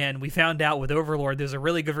 1, and we found out with Overlord there's a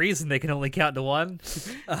really good reason they can only count to 1.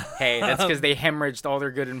 Hey, that's because they hemorrhaged all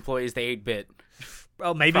their good employees to 8-Bit.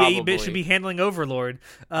 Oh, maybe Probably. 8-Bit should be handling Overlord.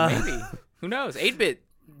 Maybe. Who knows? 8-Bit,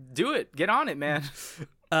 do it. Get on it, man.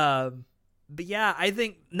 But yeah, I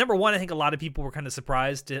think, number one, I think a lot of people were kind of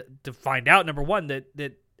surprised to find out, number one,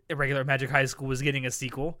 that Irregular Magic High School was getting a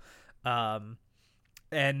sequel.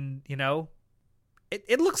 And, you know,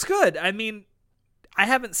 it looks good. I mean, I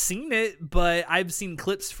haven't seen it, but I've seen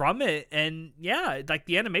clips from it, and yeah, like,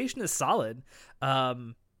 the animation is solid.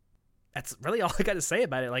 That's really all I got to say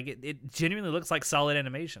about it. Like, it genuinely looks like solid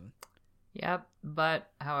animation. Yep, but,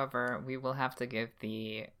 however, we will have to give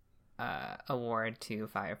the award to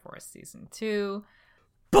Fire Force Season 2.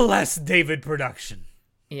 Bless David Production.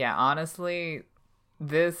 Yeah, honestly,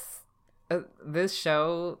 this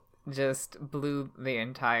show just blew the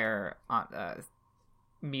entire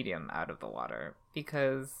medium out of the water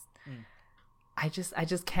because I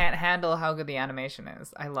just can't handle how good the animation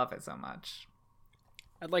is. I love it so much.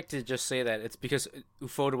 I'd like to just say that it's because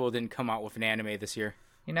Ufotable didn't come out with an anime this year.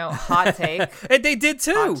 You know, hot take. And they did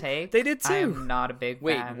too. Hot take. They did too. I'm not a big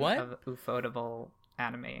fan what? of Ufotable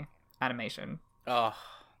animation. Oh,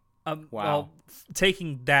 wow. Well,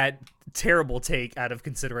 taking that terrible take out of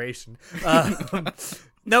consideration,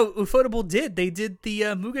 no, Ufotable did. They did the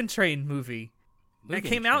Mugen Train movie. That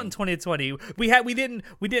came out in 2020. We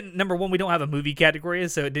didn't. Number one, we don't have a movie category,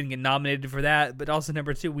 so it didn't get nominated for that. But also,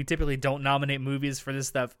 number two, we typically don't nominate movies for this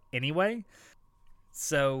stuff anyway.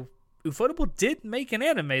 So, Ufotable did make an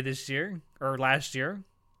anime this year or last year.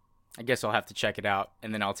 I guess I'll have to check it out,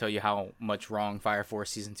 and then I'll tell you how much wrong Fire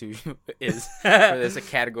Force Season 2 is for this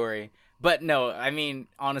category. But no, I mean,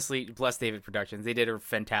 honestly, bless David Productions. They did a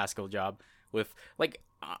fantastic job with, like,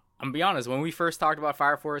 I'm gonna be honest, when we first talked about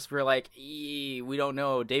Fire Force, we were like, we don't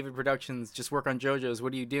know. David Productions, just work on JoJo's.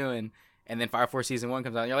 What are you doing? And then Fire Force Season 1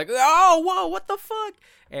 comes out, and you're like, oh, whoa, what the fuck?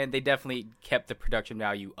 And they definitely kept the production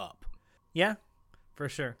value up. Yeah, for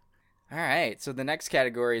sure. All right, so the next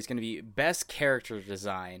category is going to be Best Character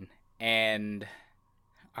Design. And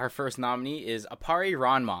our first nominee is Appare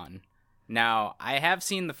Ranman. Now, I have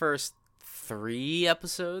seen the first 3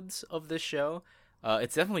 episodes of this show.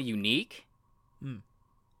 It's definitely unique.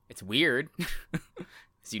 It's weird.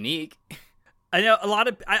 It's unique. I know a lot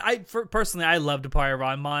of... personally, I loved Appare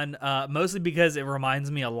Ranman, mostly because it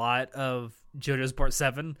reminds me a lot of JoJo's Part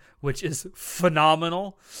 7, which is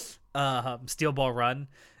phenomenal. Steel Ball Run.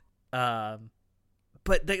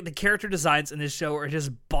 But the character designs in this show are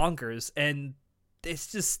just bonkers, and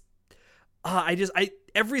it's just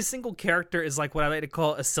every single character is like what I like to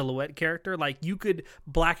call a silhouette character. Like, you could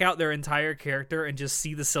black out their entire character and just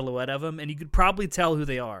see the silhouette of them, and you could probably tell who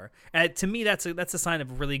they are. And to me, that's a sign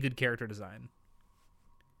of really good character design.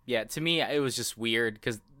 Yeah, to me, it was just weird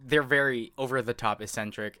because they're very over the top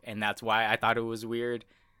eccentric, and that's why I thought it was weird.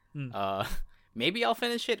 Maybe I'll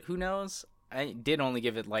finish it. Who knows? I did only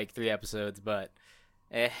give it like 3 episodes, but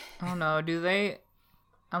Oh no, do they?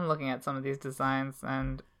 I'm looking at some of these designs,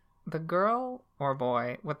 and the girl or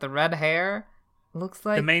boy with the red hair, Looks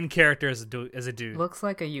like The main character is a dude. looks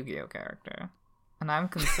like a Yu-Gi-Oh character, and I'm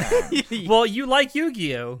concerned. Well, you like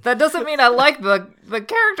Yu-Gi-Oh. That doesn't mean I like the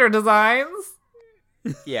character designs.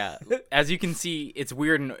 Yeah, as you can see, it's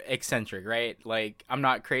weird and eccentric, right? Like, I'm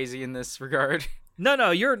not crazy in this regard.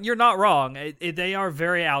 No, you're not wrong. They are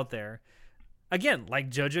very out there. Again, like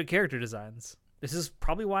JoJo character designs. This is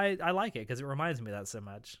probably why I like it, because it reminds me of that so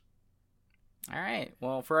much. All right.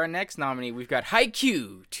 Well, for our next nominee, we've got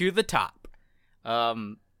Haikyuu to the top.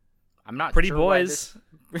 I'm not Pretty sure boys.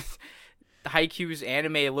 why this... Haikyuu's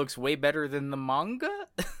anime looks way better than the manga.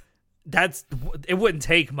 It wouldn't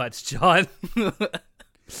take much, John.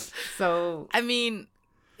 So I mean,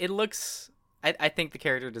 it looks. I think the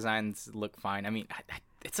character designs look fine. I mean,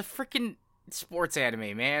 it's a freaking sports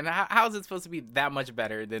anime, man. How is it supposed to be that much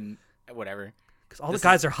better than whatever? Because all the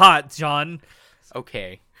guys are hot, John.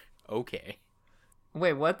 Okay.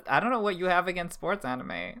 wait, what? I don't know what you have against sports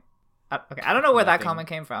anime. Okay, I don't know where that Nothing. comment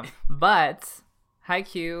came from, but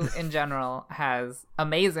Haikyuu in general has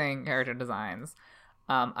amazing character designs.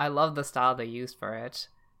 I love the style they used for it.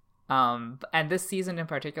 And this season in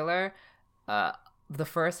particular, the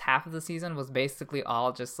first half of the season was basically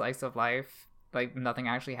all just slice of life, like nothing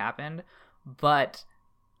actually happened. But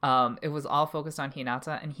it was all focused on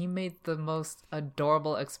Hinata, and he made the most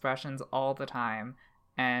adorable expressions all the time.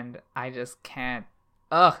 And I just can't.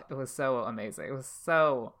 Ugh, it was so amazing. It was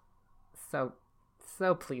so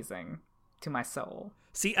pleasing to my soul.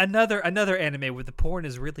 See, another anime where the porn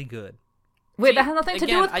is really good. Wait, See, that has nothing to do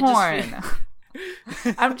again, with I porn.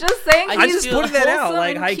 just I'm just saying. I I'm he's just putting that out. wholesome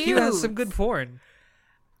Like, and Haikyuu has cute. some good porn.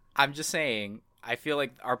 I'm just saying. I feel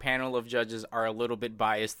like our panel of judges are a little bit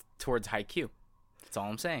biased towards Haikyuu. That's all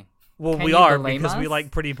I'm saying. Well, Can we you are, blame because we us?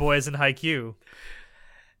 like pretty boys in Haikyuu.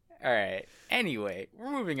 All right. Anyway,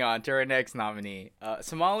 we're moving on to our next nominee,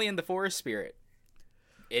 Somali and the Forest Spirit.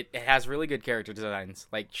 It has really good character designs.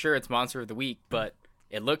 Like, sure, it's Monster of the Week, but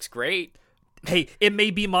it looks great. Hey, it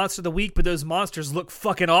may be Monster of the Week, but those monsters look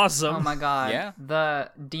fucking awesome. Oh my god. Yeah.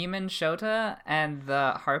 The demon Shota and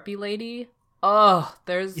the harpy lady. Oh,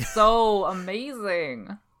 they're so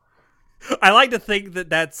amazing. I like to think that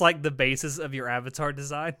that's like the basis of your avatar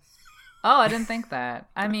design. Oh, I didn't think that.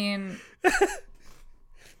 I mean,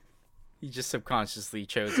 You just subconsciously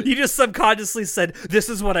chose it. You just subconsciously said, "This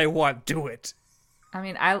is what I want. Do it."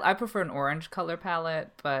 I prefer an orange color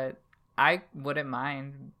palette, but I wouldn't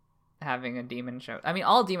mind having a demon Shota. I mean,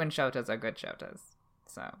 all demon Shotas are good Shotas.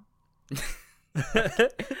 So,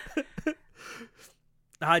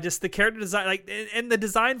 Just the character design, like, and the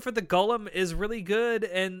design for the golem is really good,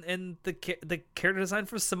 and the character design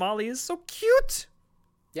for Somali is so cute.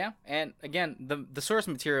 Yeah, and again, the source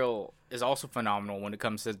material is also phenomenal when it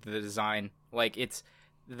comes to the design. Like, it's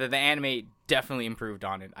the anime definitely improved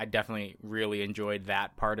on it. I definitely really enjoyed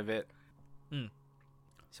that part of it.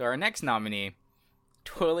 So our next nominee,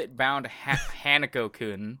 Toilet Bound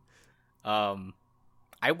Hanako-kun.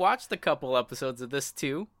 I watched a couple episodes of this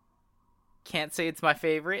too. Can't say it's my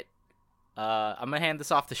favorite. I'm gonna hand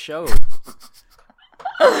this off to Show.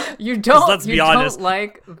 you don't let's be you honest. don't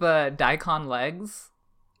like the daikon legs?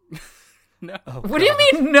 No. What do you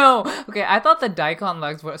mean no? Okay, I thought the daikon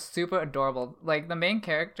legs were super adorable. Like, the main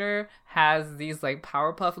character has these like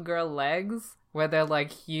Powerpuff Girl legs where they're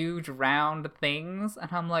like huge round things,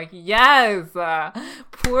 and I'm like, yes,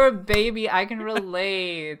 poor baby, I can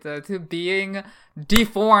relate to being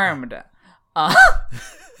deformed.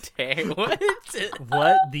 Dang, what?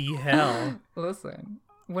 What the hell? Listen,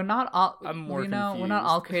 we're not all I'm more we're not confused.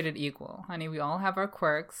 all created equal, honey. We all have our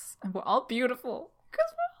quirks, and we're all beautiful because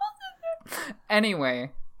we're all different.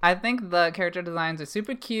 Anyway, I think the character designs are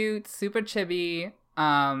super cute, super chibi.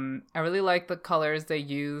 I really like the colors they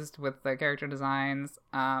used with the character designs.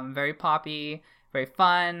 Very poppy, very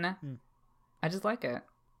fun. I just like it.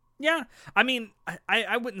 Yeah, I mean,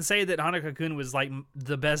 I wouldn't say that Hanako-kun was like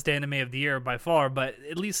the best anime of the year by far, but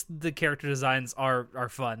at least the character designs are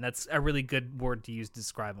fun. That's a really good word to use to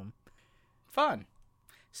describe them. Fun.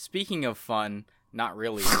 Speaking of fun, not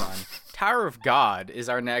really fun. Tower of God is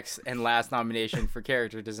our next and last nomination for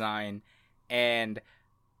character design, and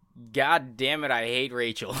god damn it, I hate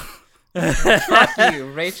Rachel. Fuck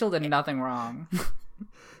you. Rachel did nothing wrong.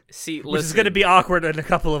 See, Which is listen, going to be awkward in a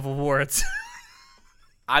couple of awards.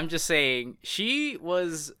 I'm just saying, she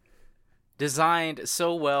was designed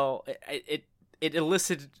so well. It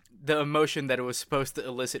elicited the emotion that it was supposed to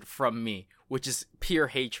elicit from me, which is pure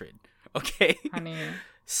hatred. Okay, Honey,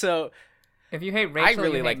 so if you hate Rachel,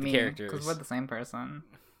 really you like hate the me, characters. because we're the same person.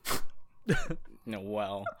 no,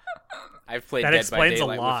 well, I've played That Dead by explains a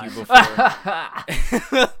Daylight lot. with you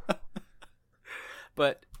before.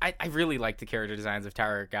 But I really like the character designs of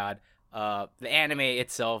Tower of God. The anime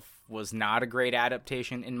itself was not a great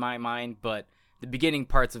adaptation in my mind, but the beginning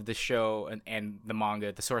parts of the show and the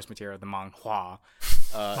manga, the source material, the manhwa,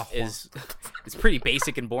 is pretty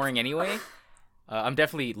basic and boring anyway. I'm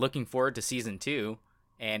definitely looking forward to season 2,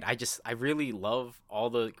 and I really love all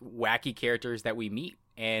the wacky characters that we meet,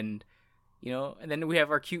 and and then we have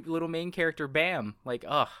our cute little main character Bam, like,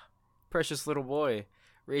 precious little boy,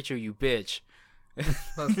 Rachel, you bitch.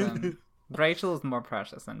 Listen, Rachel is more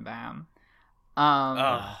precious than Bam.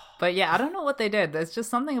 But yeah, I don't know what they did. There's just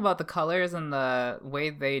something about the colors and the way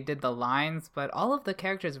they did the lines, but all of the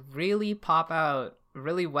characters really pop out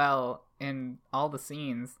really well in all the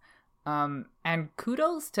scenes. And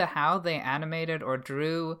kudos to how they animated or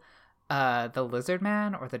drew the lizard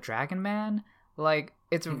man or the dragon man. Like,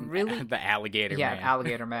 it's really the alligator man. Yeah,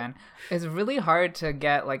 alligator man. It's really hard to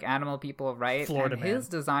get like animal people right. Florida and man. His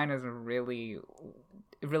design is really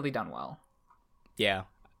done well. Yeah.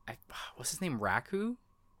 What's his name? Raku?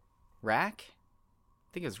 Rack? I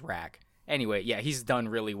think it's Rack. Anyway, yeah, he's done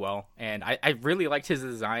really well. And I really liked his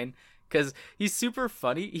design because he's super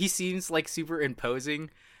funny. He seems like super imposing.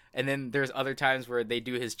 And then there's other times where they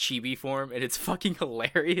do his chibi form and it's fucking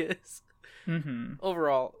hilarious. Mm-hmm.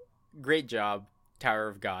 Overall, great job, Tower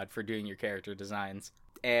of God, for doing your character designs.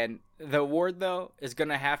 And the award, though, is going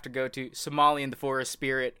to have to go to Somali and the Forest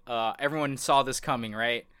Spirit. Everyone saw this coming,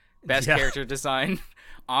 right? Best character design.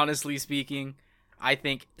 Honestly speaking, I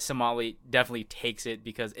think Somali definitely takes it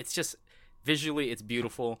because it's just visually it's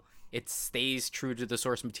beautiful. It stays true to the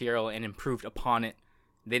source material and improved upon it.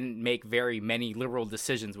 They didn't make very many liberal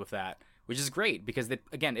decisions with that, which is great because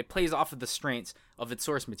it plays off of the strengths of its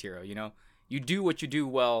source material. You do what you do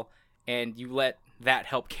well, and you let that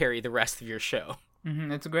help carry the rest of your show.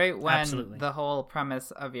 Mm-hmm. It's great when Absolutely. the whole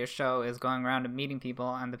premise of your show is going around and meeting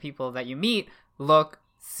people, and the people that you meet look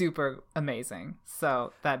super amazing.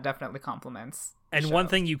 So that definitely complements the And show. one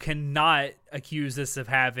thing you cannot accuse this of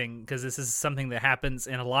having, because this is something that happens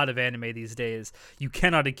in a lot of anime these days, you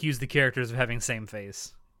cannot accuse the characters of having same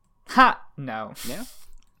face. Ha! No. Yeah.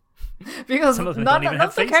 Because Some of them none don't even of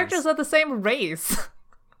have the faces. characters are the same race.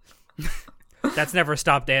 That's never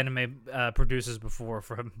stopped anime producers before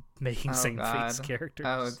from making Oh, same face God. characters.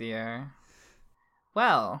 Oh dear.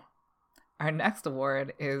 Well, our next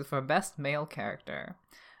award is for Best Male Character.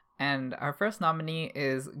 And our first nominee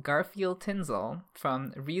is Garfield Tinzel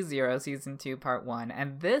from ReZero Season 2 Part 1.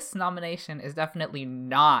 And this nomination is definitely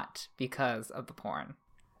not because of the porn.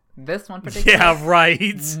 This one particularly Yeah,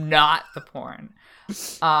 right. not the porn.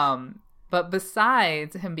 But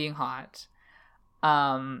besides him being hot,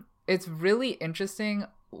 it's really interesting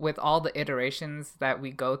with all the iterations that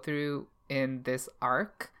we go through in this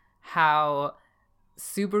arc, how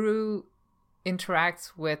Subaru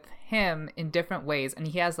interacts with him in different ways, and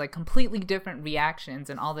he has like completely different reactions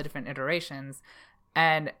in all the different iterations,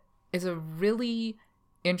 and it's a really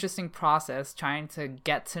interesting process trying to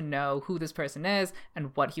get to know who this person is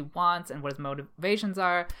and what he wants and what his motivations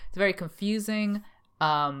are. It's very confusing,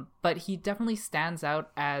 but he definitely stands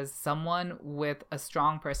out as someone with a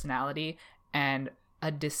strong personality and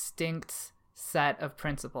a distinct set of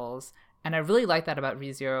principles, and I really like that about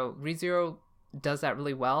ReZero. ReZero does that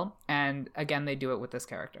really well, and again, they do it with this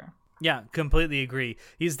character. Yeah, completely agree.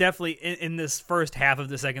 He's definitely, in this first half of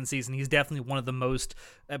the second season, he's definitely one of the most,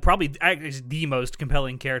 probably actually the most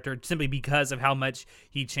compelling character, simply because of how much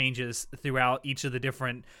he changes throughout each of the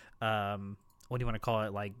different, what do you want to call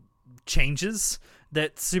it, like, changes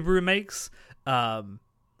that Subaru makes. And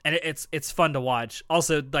it's fun to watch.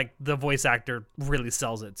 Also, like, the voice actor really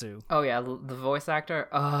sells it, too. Oh yeah, the voice actor,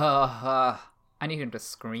 I need him to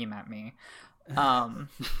scream at me.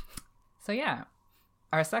 So yeah,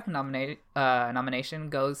 our second nomination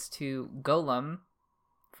goes to Golem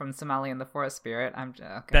from Somali and the Forest Spirit.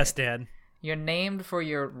 Okay. Best dad. You're named for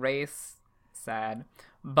your race, sad,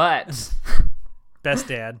 but Best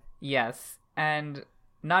dad. yes, and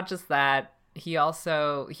not just that. He has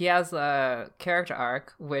a character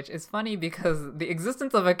arc, which is funny because the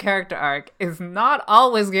existence of a character arc is not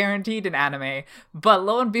always guaranteed in anime. But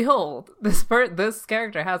lo and behold, this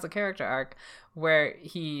character has a character arc where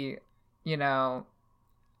he,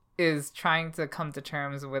 is trying to come to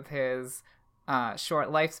terms with his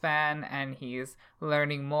short lifespan, and he's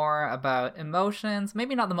learning more about emotions.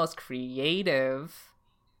 Maybe not the most creative,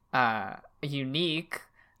 unique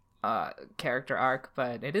character arc,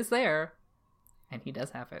 but it is there. And he does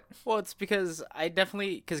have it. Well, it's because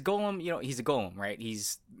because Golem, he's a golem, right?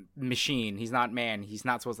 He's machine. He's not man. He's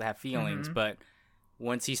not supposed to have feelings. Mm-hmm. But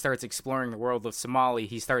once he starts exploring the world of Somali,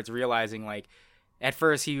 he starts realizing, like, at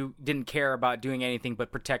first he didn't care about doing anything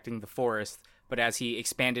but protecting the forest. But as he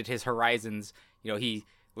expanded his horizons, he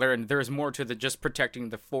learn there's more to the just protecting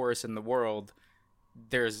the forest and the world.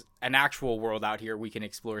 There's an actual world out here we can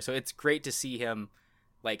explore. So it's great to see him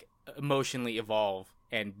like emotionally evolve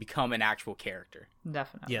and become an actual character.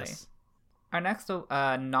 Definitely. Yes. Our next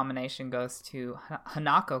nomination goes to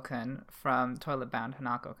Hanako-kun from Toilet Bound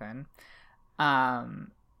Hanako-kun.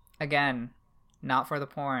 Again, not for the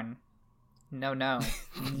porn. No.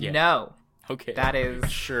 Yeah. No. Okay. That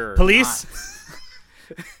is sure. Police.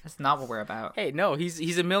 That's not what we're about. Hey, no, he's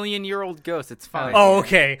a 1,000,000-year-old ghost. It's fine. Oh,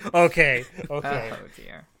 okay. Oh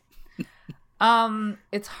dear.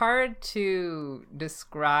 It's hard to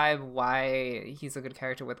describe why he's a good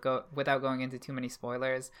character without going into too many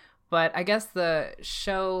spoilers. But I guess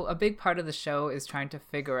a big part of the show is trying to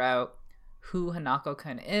figure out who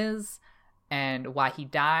Hanako-kun is and why he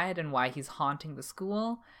died and why he's haunting the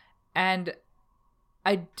school. And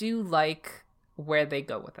I do like where they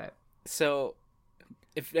go with it. So,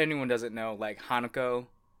 if anyone doesn't know, like, Hanako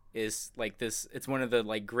is like this. It's one of the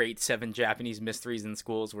like great 7 Japanese mysteries in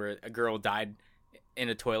schools where a girl died in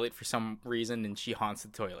a toilet for some reason and she haunts the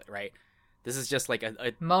toilet, right? This is just like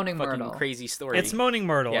a Moaning fucking Myrtle. crazy story. It's Moaning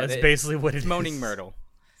Myrtle. Yeah, It's basically what it's it is. Moaning Myrtle.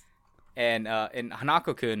 And in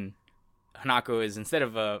Hanako-kun, Hanako is, instead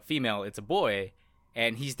of a female, it's a boy.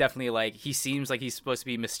 And he's definitely like, he seems like he's supposed to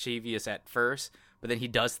be mischievous at first, but then he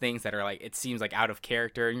does things that are like, it seems like out of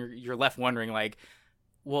character. And you're left wondering like,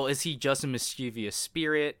 well, is he just a mischievous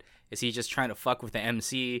spirit? Is he just trying to fuck with the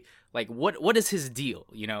MC? Like, what is his deal?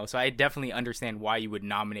 You know? So I definitely understand why you would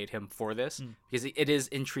nominate him for this, because it is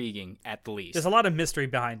intriguing at the least. There's a lot of mystery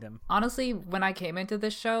behind him. Honestly, when I came into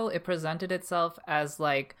this show, it presented itself as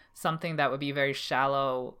like something that would be very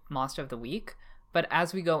shallow Monster of the Week. But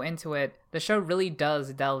as we go into it, the show really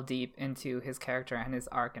does delve deep into his character and his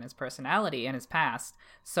arc and his personality and his past.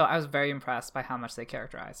 So I was very impressed by how much they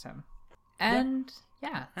characterized him. And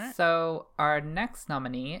yeah, so our next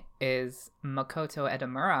nominee is Makoto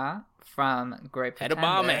Edamura from Great Pretender.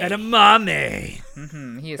 Edamame.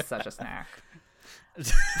 He is such a snack.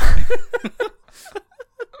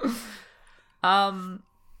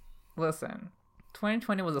 Listen,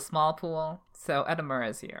 2020 was a small pool, so Edamura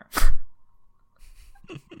is here.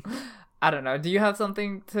 I don't know. Do you have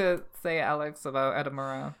something to say, Alex, about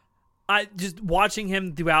Edamura? I just watching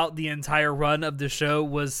him throughout the entire run of the show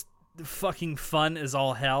was fucking fun as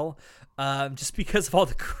all hell. Just because of all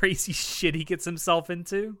the crazy shit he gets himself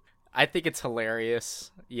into. I think it's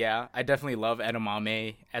hilarious. Yeah, I definitely love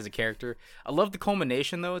Edamame as a character. I love the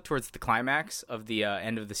culmination, though, towards the climax of the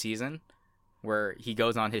end of the season, where he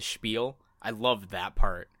goes on his spiel. I loved that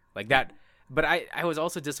part. Like that. But I was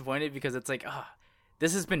also disappointed because it's like,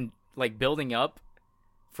 this has been like building up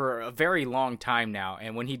for a very long time now.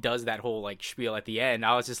 And when he does that whole like spiel at the end,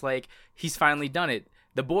 I was just like, he's finally done it.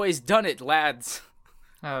 The boy's done it, lads.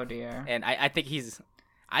 Oh dear. And I think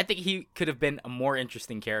he could have been a more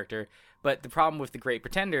interesting character. But the problem with the Great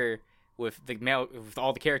Pretender, with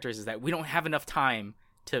all the characters, is that we don't have enough time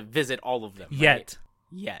to visit all of them. Yet. Right?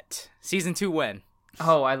 Yet. Season 2 when?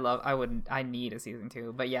 Oh, I need a season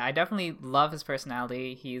 2. But yeah, I definitely love his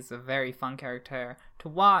personality. He's a very fun character to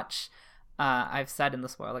watch. I've said in the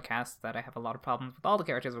spoiler cast that I have a lot of problems with all the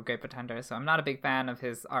characters with Great Pretender, so I'm not a big fan of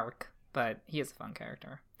his arc, but he is a fun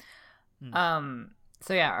character.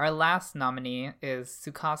 So yeah, our last nominee is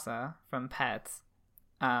Tsukasa from Pets.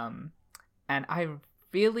 And I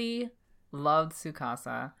really loved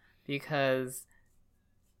Tsukasa because,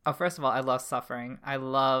 first of all, I love suffering. I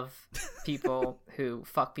love people who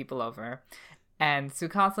fuck people over. And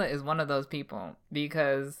Tsukasa is one of those people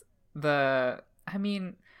because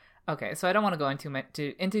okay, so I don't want to go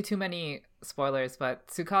into too many spoilers, but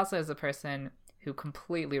Tsukasa is a person who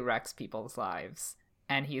completely wrecks people's lives.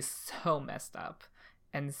 And he's so messed up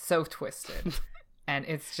and so twisted. And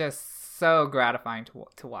it's just so gratifying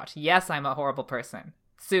to watch. Yes, I'm a horrible person.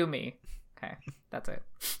 Sue me. Okay, that's it.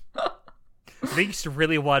 I think you should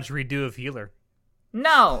really watch Redo of Healer.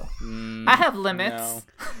 No, I have limits.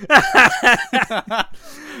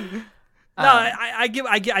 No, I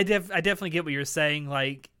definitely get what you're saying.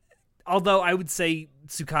 Like, although I would say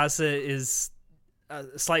Tsukasa is a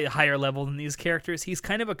slightly higher level than these characters, he's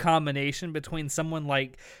kind of a combination between someone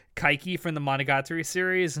like Kaiki from the Monogatari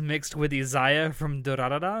series mixed with Izaya from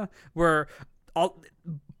Durarara, where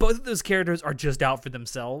both of those characters are just out for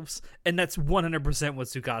themselves, and that's 100% what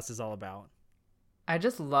Tsukasa is all about. I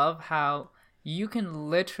just love how you can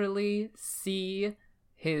literally see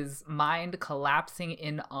his mind collapsing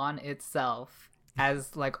in on itself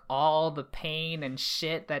as like all the pain and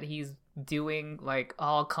shit that he's doing like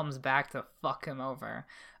all comes back to fuck him over.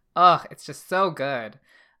 Ugh, it's just so good.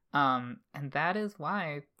 And that is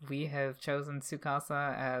why we have chosen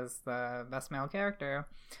Tsukasa as the best male character.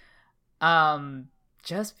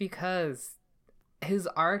 Just because his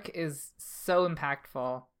arc is so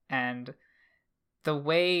impactful, and the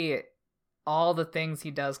way all the things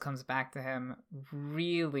he does comes back to him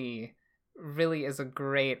really, really is a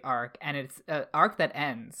great arc, and it's an arc that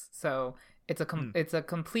ends. So it's a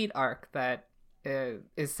complete arc that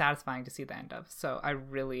is satisfying to see the end of. So I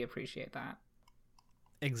really appreciate that.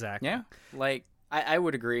 Exactly. Yeah, like I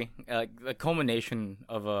would agree. The culmination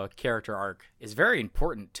of a character arc is very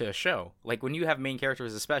important to a show. Like when you have main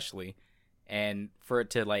characters, especially, and for it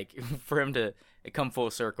to for him to come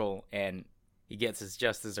full circle and he gets his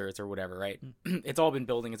just desserts or whatever, right? It's all been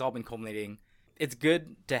building. It's all been culminating. It's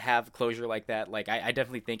good to have closure like that. Like I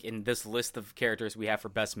definitely think in this list of characters we have for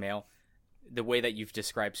best male, the way that you've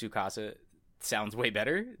described Tsukasa sounds way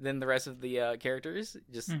better than the rest of the characters,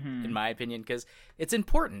 just in my opinion, because it's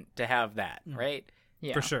important to have that, right?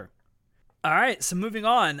 Yeah, for sure. All right, so moving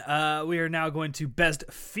on, we are now going to best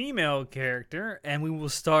female character, and we will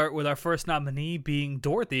start with our first nominee being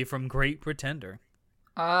Dorothy from Great Pretender.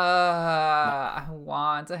 I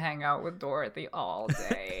want to hang out with Dorothy all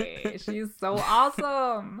day. She's so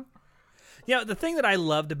awesome. Yeah, the thing that I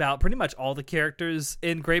loved about pretty much all the characters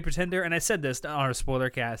in Great Pretender, and I said this on our spoiler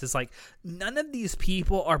cast, is like none of these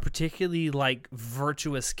people are particularly like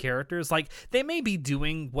virtuous characters. Like they may be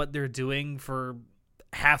doing what they're doing for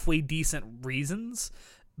halfway decent reasons,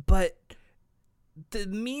 but the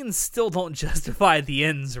means still don't justify the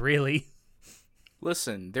ends, really.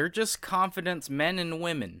 Listen, they're just confident men and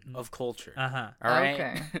women of culture. Uh-huh. All right.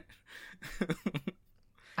 Okay.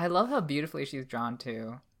 I love how beautifully she's drawn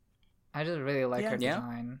too. I just really like her Yeah.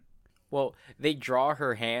 design. Well, they draw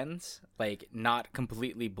her hands like not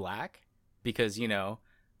completely black because, you know,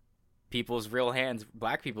 people's real hands,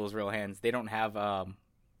 black people's real hands, they don't have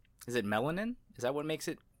is it melanin? Is that what makes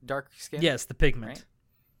it dark skin? Yes, the pigment. Right?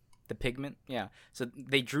 The pigment, yeah. So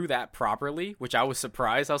they drew that properly, which I was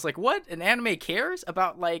surprised. I was like, "What? An anime cares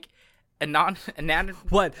about like an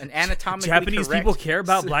anatomically Japanese correct people care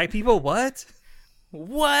about black people? What?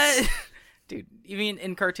 What? Dude, I mean,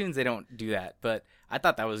 in cartoons they don't do that, but I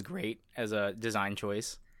thought that was great as a design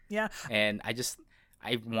choice. Yeah, and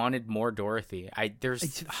I wanted more Dorothy.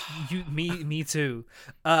 Me too.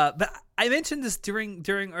 But I mentioned this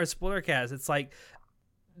during our spoiler cast. It's like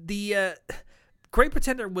the Great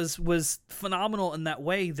Pretender was phenomenal in that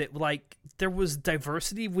way that like there was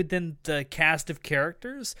diversity within the cast of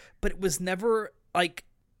characters, but it was never like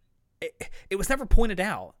it was never pointed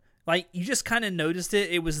out. Like, you just kind of noticed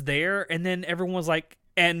it. It was there, and then everyone was like,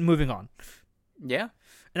 and moving on. Yeah.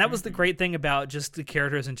 And that was the great thing about just the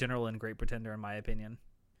characters in general in Great Pretender, in my opinion.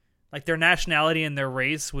 Like, their nationality and their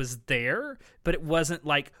race was there, but it wasn't,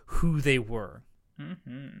 like, who they were.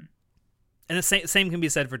 Mm-hmm. And the same can be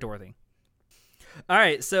said for Dorothy. All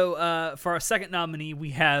right, so for our second nominee,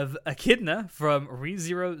 we have Echidna from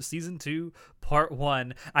ReZero Season 2, Part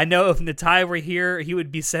 1. I know if Natai were here, he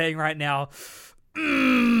would be saying right now,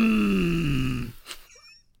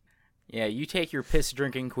 Yeah, you take your piss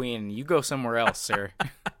drinking queen and you go somewhere else, sir.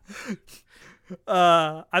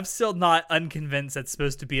 I'm still not unconvinced that's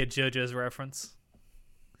supposed to be a JoJo's reference.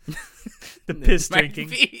 The piss drinking.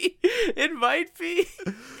 It might be.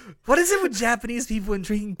 What is it with Japanese people and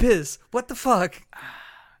drinking piss? What the fuck?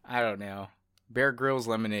 I don't know. Bear Grylls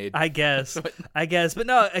lemonade. I guess. But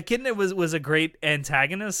no, Echidna was a great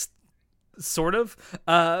antagonist, sort of,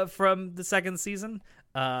 from the second season.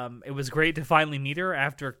 It was great to finally meet her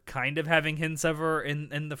after kind of having hints of her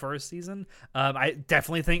in the first season. I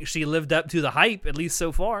definitely think she lived up to the hype, at least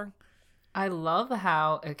so far. I love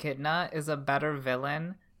how Echidna is a better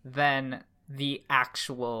villain than the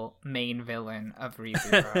actual main villain of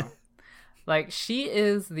ReZero. Like, she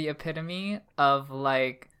is the epitome of,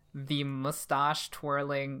 like, the mustache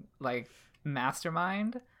twirling, like,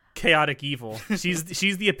 mastermind. Chaotic evil. She's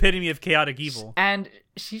the epitome of chaotic evil. And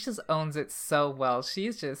she just owns it so well.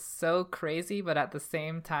 She's just so crazy, but at the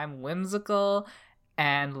same time whimsical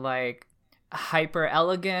and, like, hyper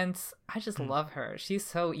elegant. I just love her. She's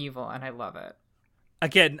so evil, and I love it.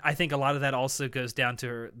 Again, I think a lot of that also goes down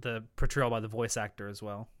to the portrayal by the voice actor as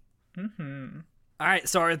well. Mm-hmm. All right,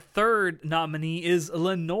 so our third nominee is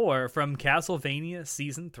Lenore from Castlevania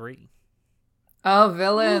Season 3. Oh,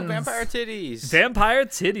 villains. Ooh, vampire titties. Vampire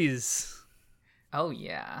titties. Oh,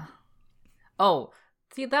 yeah. Oh,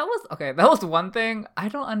 see, that was one thing. I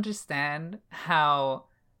don't understand how,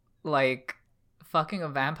 like, fucking a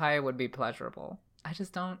vampire would be pleasurable. I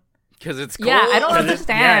just don't. Because it's cold. Yeah, I don't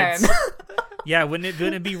understand. Yeah, wouldn't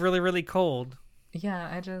it be really, really cold? Yeah,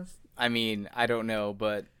 I just. I mean, I don't know,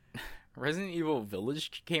 but Resident Evil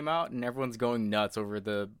Village came out, and everyone's going nuts over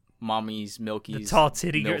the mommy's Milky's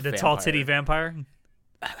The tall titty vampire.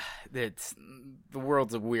 It's the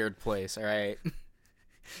world's a weird place. All right.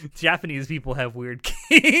 Japanese people have weird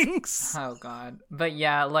kinks. Oh god. But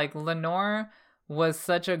yeah, like Lenore was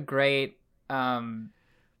such a great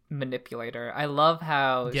manipulator. I love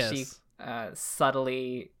how she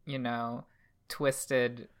subtly,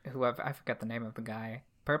 twisted whoever, I forget the name of the guy.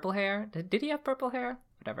 Purple hair? Did he have purple hair?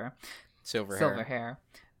 Whatever. Silver hair.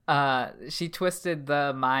 She twisted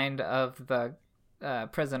the mind of the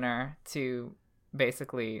prisoner to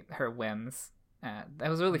basically her whims. That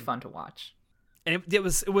was really fun to watch. And it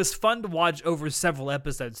was fun to watch over several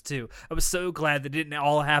episodes too. I was so glad that it didn't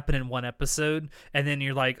all happen in one episode, and then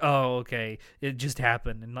you're like, oh, okay, it just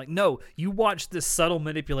happened. And like, no, you watch this subtle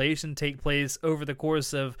manipulation take place over the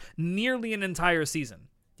course of nearly an entire season.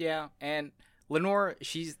 Yeah, and Lenore,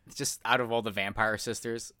 she's just out of all the vampire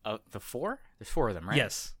sisters, the four? There's four of them, right?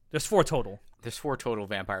 Yes, there's four total. There's four total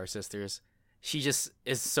vampire sisters. She just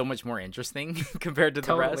is so much more interesting compared to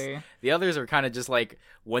the rest. The others are kind of just like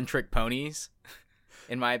one-trick ponies,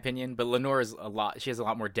 in my opinion. But Lenore is she has a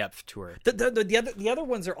lot more depth to her. The other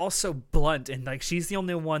ones are also blunt, and like she's the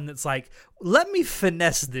only one that's like, let me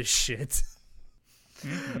finesse this shit.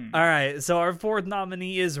 Mm-hmm. All right, so our fourth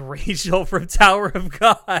nominee is Rachel from Tower of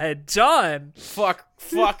God. John, fuck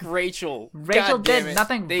Rachel. Rachel did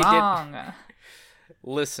nothing wrong.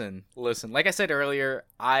 Listen. Like I said earlier,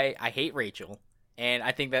 I hate Rachel, and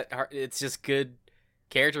I think that it's just good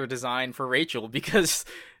character design for Rachel because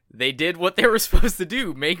they did what they were supposed to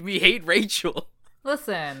do, make me hate Rachel.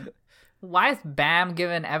 Listen, why is Bam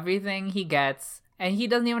given everything he gets, and he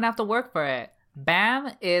doesn't even have to work for it?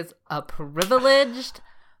 Bam is a privileged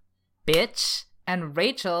bitch, and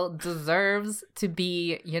Rachel deserves to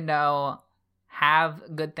be,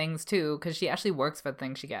 have good things too, because she actually works for the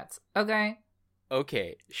things she gets.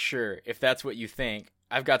 Okay, sure. If that's what you think,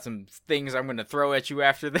 I've got some things I'm going to throw at you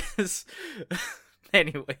after this.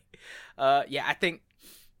 Anyway, I think,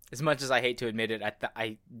 as much as I hate to admit it,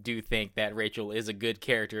 I do think that Rachel is a good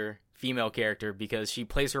female character, because she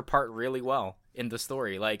plays her part really well in the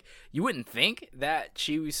story. Like, you wouldn't think that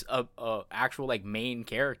she was a actual, like, main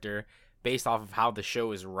character based off of how the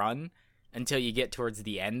show is run until you get towards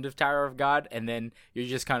the end of Tower of God, and then you're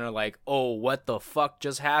just kind of like, oh, what the fuck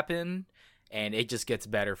just happened? And it just gets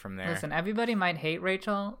better from there. Listen, everybody might hate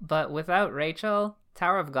Rachel, but without Rachel,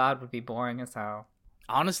 Tower of God would be boring as hell.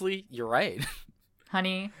 Honestly, you're right.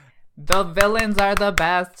 Honey, the villains are the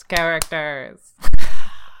best characters.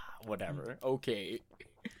 Whatever. Okay.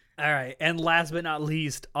 All right, and last but not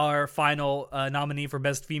least, our final nominee for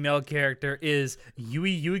Best Female Character is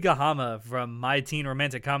Yui Yuigahama from My Teen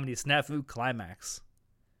Romantic Comedy Snafu Climax.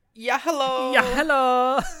 Yeah, hello. Yeah,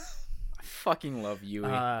 hello. Fucking love Yui.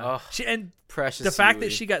 And precious. The fact Yui.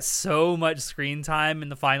 that she got so much screen time in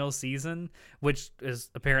the final season, which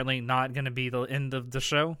is apparently not going to be the end of the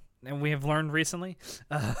show, and we have learned recently.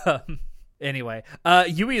 Anyway,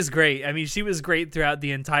 Yui is great. I mean, she was great throughout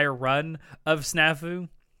the entire run of Snafu.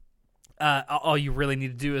 All you really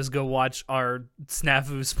need to do is go watch our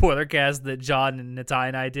Snafu spoiler cast that John and Natai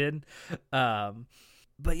and I did.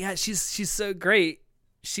 But yeah, she's so great.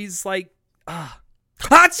 She's like,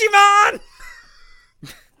 Hachiman!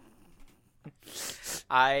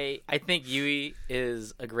 I think Yui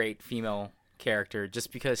is a great female character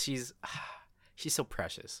just because she's so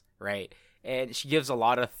precious, right? And she gives a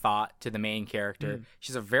lot of thought to the main character.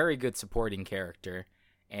 She's a very good supporting character,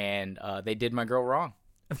 and they did my girl wrong.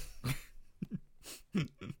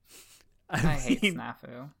 I hate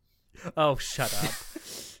Snafu. Oh, shut up.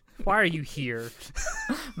 Why are you here?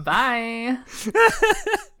 Bye.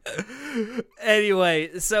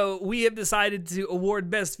 Anyway, so we have decided to award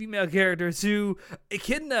Best Female Character to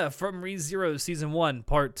Echidna from ReZero Season 1,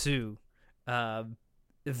 Part 2.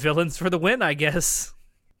 Villains for the win, I guess.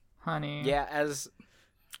 Honey. Yeah,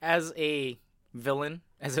 as a villain,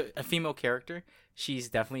 as a female character, she's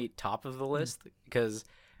definitely top of the list because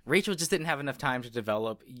Rachel just didn't have enough time to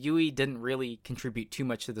develop. Yui didn't really contribute too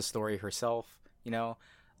much to the story herself,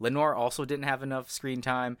 Lenore also didn't have enough screen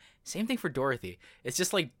time. Same thing for Dorothy. It's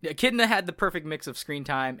just like Echidna had the perfect mix of screen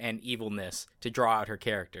time and evilness to draw out her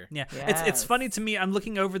character. Yeah, yes. It's funny to me. I'm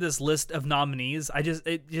looking over this list of nominees.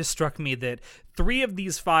 It just struck me that 3 of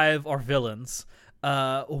these 5 are villains.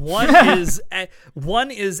 One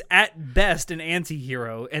is at best an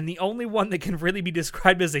anti-hero, and the only one that can really be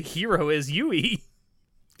described as a hero is Yui.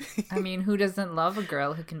 I mean, who doesn't love a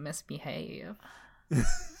girl who can misbehave?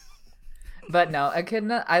 But no,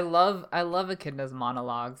 Echidna, I love Echidna's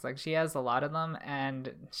monologues. Like, she has a lot of them,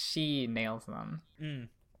 and she nails them.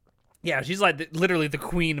 Yeah, she's like literally the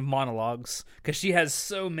queen of monologues because she has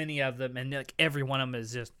so many of them, and like every one of them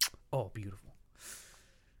is just beautiful.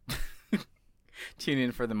 Tune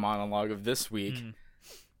in for the monologue of this week.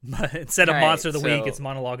 But instead of All right, monster of the week, so- it's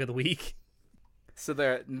monologue of the week. So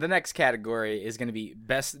the next category is going to be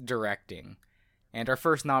Best Directing. And our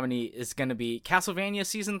first nominee is going to be Castlevania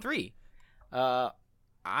Season 3.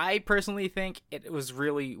 I personally think it was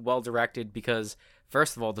really well directed because,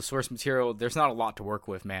 first of all, the source material, there's not a lot to work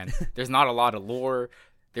with, man. There's not a lot of lore.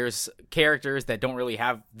 There's characters that don't really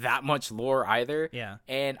have that much lore either. Yeah.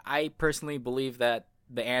 And I personally believe that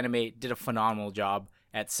the anime did a phenomenal job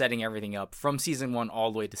at setting everything up from Season 1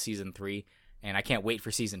 all the way to Season 3. And I can't wait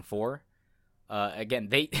for Season 4. Again,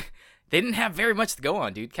 they didn't have very much to go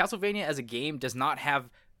on, dude. Castlevania as a game does not have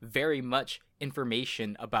very much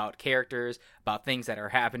information about characters, about things that are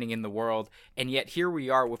happening in the world, and yet here we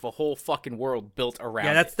are with a whole fucking world built around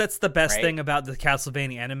Yeah, it. that's the best right? thing about the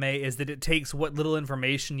Castlevania anime is that it takes what little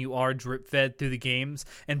information you are drip fed through the games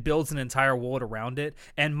and builds an entire world around it.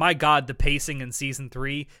 And my God, the pacing in Season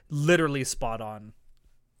 3 literally spot on.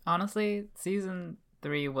 Honestly, season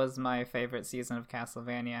 3 was my favorite season of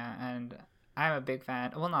Castlevania, and I'm a big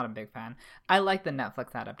fan. Well, not a big fan. I like the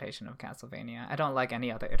Netflix adaptation of Castlevania. I don't like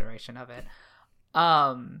any other iteration of it.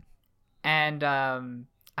 I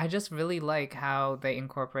just really like how they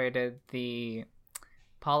incorporated the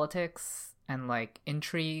politics and like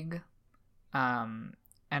intrigue. And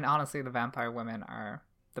honestly, the vampire women are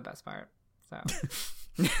the best part. So,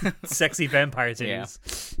 Sexy vampire Yeah.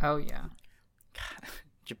 titties. oh yeah.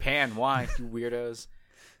 Japan, why, you weirdos?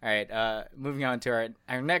 All right, moving on to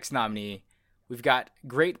our next nominee, we've got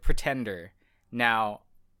Great Pretender. Now,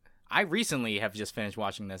 I recently have just finished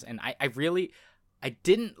watching this, and I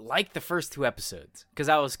didn't like the first 2 episodes because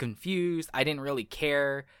I was confused. I didn't really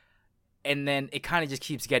care. And then it kind of just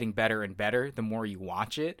keeps getting better and better the more you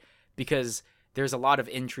watch it because there's a lot of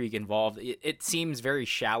intrigue involved. It seems very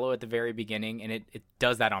shallow at the very beginning, and it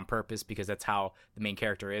does that on purpose because that's how the main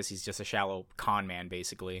character is. He's just a shallow con man,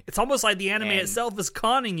 basically. It's almost like the anime And- itself is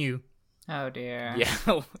conning you. Oh dear.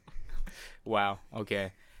 Yeah. Wow.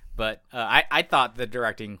 Okay. But I thought the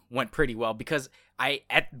directing went pretty well because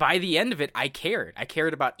by the end of it, I cared. I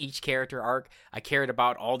cared about each character arc. I cared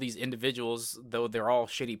about all these individuals, though they're all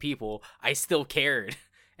shitty people. I still cared,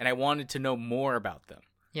 and I wanted to know more about them.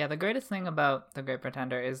 Yeah, the greatest thing about The Great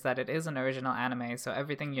Pretender is that it is an original anime, so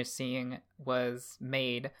everything you're seeing was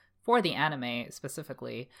made for the anime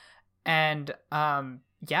specifically. And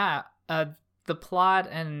the plot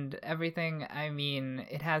and everything, I mean,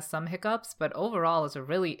 it has some hiccups, but overall it's a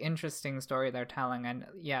really interesting story they're telling. And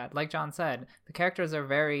yeah, like John said, the characters are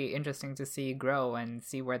very interesting to see grow and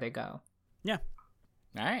see where they go. Yeah.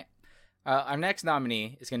 All right. Our next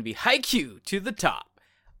nominee is going to be Haikyuu to the top.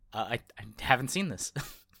 I haven't seen this.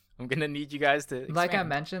 I'm going to need you guys to expand. Like I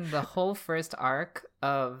mentioned, the whole first arc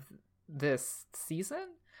of this season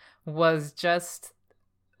was just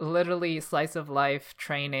literally slice of life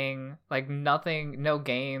training, like nothing, no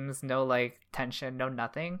games, no like tension, no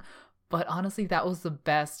nothing. But honestly, that was the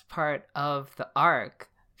best part of the arc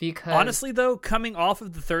because Honestly, though, coming off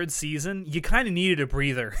of the 3rd season, you kind of needed a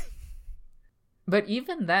breather. But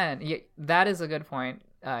even then, that is a good point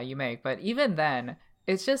you make. But even then,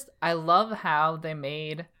 it's just I love how they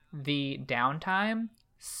made the downtime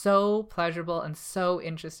so pleasurable and so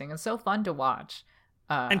interesting and so fun to watch.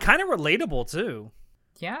 And kind of relatable, too.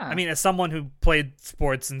 Yeah. I mean, as someone who played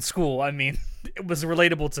sports in school, I mean, it was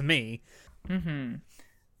relatable to me. Mm-hmm.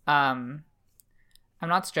 I'm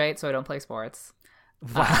not straight, so I don't play sports.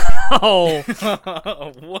 Wow.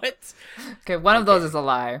 What? Okay, one of those is a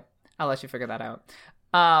lie. I'll let you figure that out.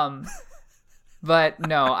 But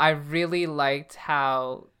no, I really liked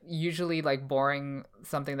how usually like boring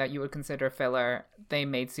something that you would consider filler, they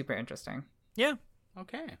made super interesting. Yeah.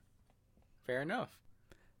 Okay. Fair enough.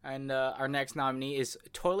 And our next nominee is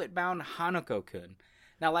Toilet Bound Hanako-kun.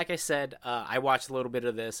 Now, like I said, I watched a little bit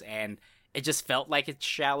of this, and it just felt like it's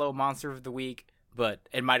shallow Monster of the Week, but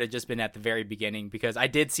it might have just been at the very beginning, because I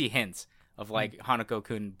did see hints of, like,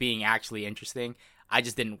 Hanako-kun being actually interesting. I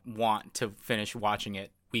just didn't want to finish watching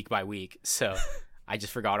it week by week, so I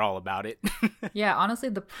just forgot all about it. Yeah, honestly,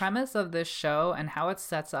 the premise of this show and how it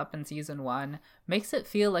sets up in season 1 makes it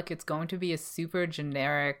feel like it's going to be a super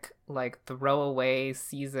generic, like, throwaway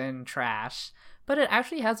season trash. But it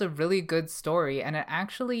actually has a really good story, and it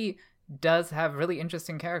actually does have really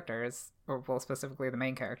interesting characters, or, well, specifically the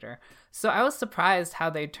main character. So I was surprised how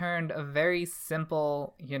they turned a very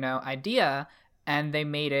simple, idea, and they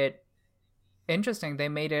made it interesting. They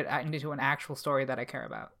made it into an actual story that I care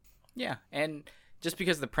about. Yeah, and just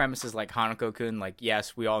because the premise is like Hanako-kun, like,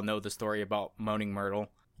 yes, we all know the story about Moaning Myrtle.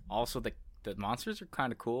 also the monsters are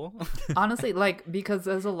kind of cool. Honestly, like, because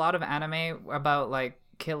there's a lot of anime about like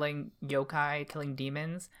killing yokai, killing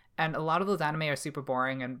demons, and a lot of those anime are super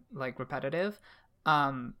boring and like repetitive.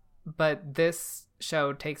 But this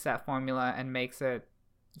show takes that formula and makes it,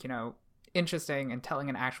 interesting and telling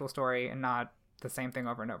an actual story and not the same thing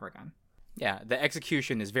over and over again. Yeah, the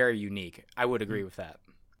execution is very unique. I would agree with that.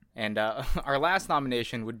 And our last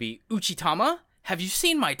nomination would be Uchitama. Have you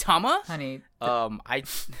seen my Tama? Honey,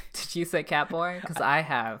 Did you say Catboy? Because I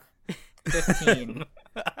have 15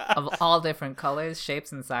 of all different colors,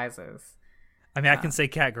 shapes, and sizes. I mean, I can say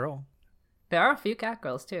cat girl. There are a few cat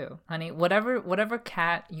girls too, honey. Whatever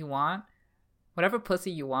cat you want, whatever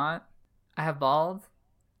pussy you want. I have bald.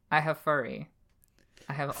 I have furry.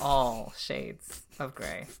 I have all shades of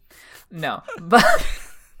gray. No, but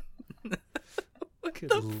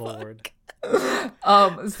good lord.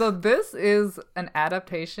 So this is an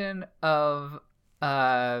adaptation of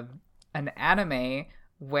an anime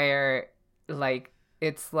where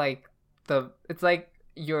it's like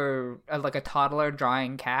you're like a toddler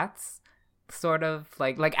drawing cats, sort of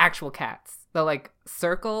like actual cats. They're like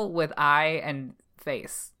circle with eye and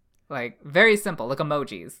face, like very simple, like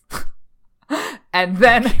emojis. And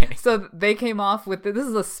then so they came off with this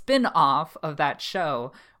is a spin-off of that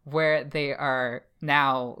show where they are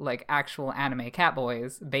now like actual anime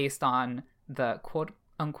catboys based on the quote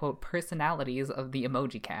unquote personalities of the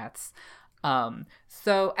emoji cats.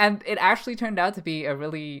 So, and it actually turned out to be a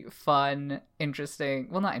really fun,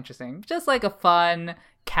 not interesting, just like a fun,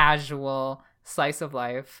 casual slice of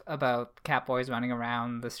life about catboys running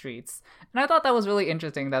around the streets. And I thought that was really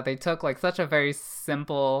interesting that they took like such a very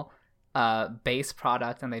simple base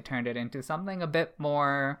product and they turned it into something a bit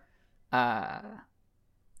more a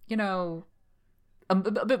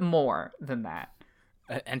bit more than that.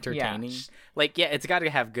 Entertaining. It's got to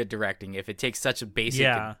have good directing if it takes such a basic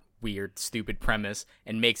and weird, stupid premise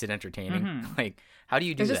and makes it entertaining. Mm-hmm. Like, how do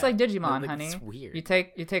you do that? It's just like Digimon, honey. It's weird. You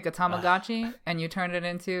take a Tamagotchi and you turn it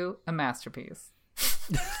into a masterpiece.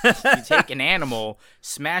 You take an animal,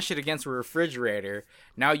 smash it against a refrigerator.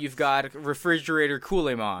 Now you've got refrigerator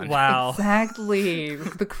Kulemon. Wow! Exactly.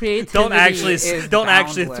 The creativity. Don't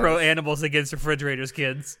actually throw animals against refrigerators,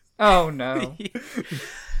 kids. Oh no!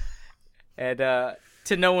 And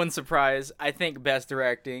to no one's surprise, I think best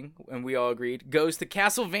directing, and we all agreed, goes to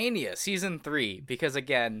Castlevania Season 3 because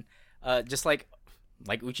again, just like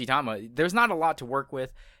Uchitama, there's not a lot to work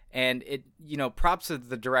with. And it, props to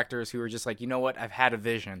the directors who are just like, you know what, I've had a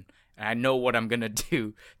vision and I know what I'm going to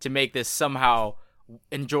do to make this somehow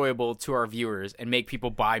enjoyable to our viewers and make people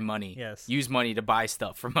buy money. Yes. Use money to buy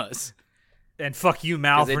stuff from us. And fuck you,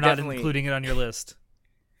 Mal, for not including it on your list.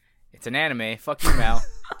 It's an anime. Fuck you, Mal.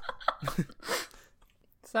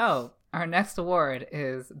 So, our next award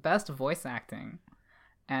is Best Voice Acting.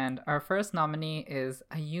 And our first nominee is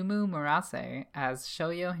Ayumu Murase as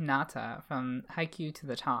Shoyo Hinata from Haikyuu to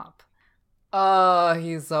the Top. Oh,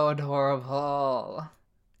 he's so adorable.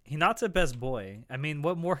 Hinata best boy. I mean,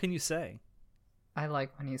 what more can you say? I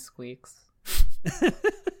like when he squeaks.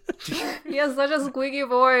 He has such a squeaky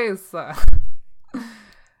voice.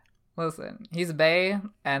 Listen, he's bae,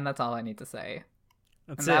 and that's all I need to say.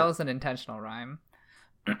 That was an intentional rhyme.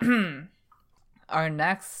 Our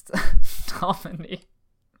next nominee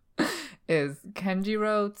is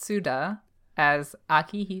Kenjiro Tsuda as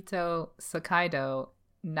Akihito Sakaido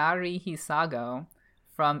Narihisago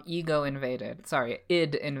from id Invaded.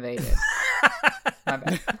 My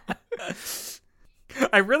bad.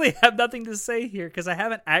 I really have nothing to say here because I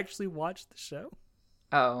haven't actually watched the show.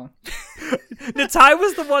 Oh. Natai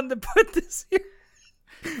was the one that put this here.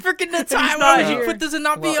 Freaking Natai, why would you put this and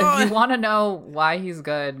not be on? If you want to know why he's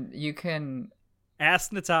good, you can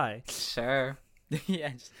ask Natai. Sure. Yeah,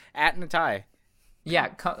 just at Natai. Yeah,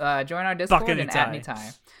 join our Discord Fucking and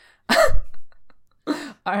Natai. at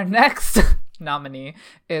Natai. Our next nominee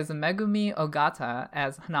is Megumi Ogata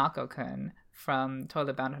as Hanako-kun from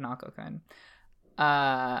Toilet Bound Hanako-kun.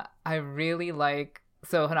 I really like...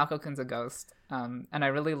 So Hanako-kun's a ghost, and I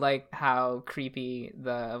really like how creepy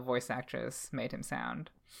the voice actress made him sound.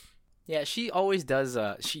 Yeah, she always does...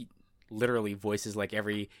 she literally voices like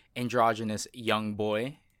every androgynous young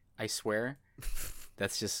boy, I swear.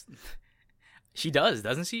 That's just... She does,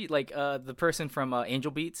 doesn't she? Like, the person from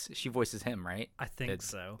Angel Beats, she voices him, right? I think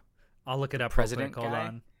so. I'll look it up. President Hold guy?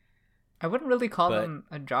 on. I wouldn't really call them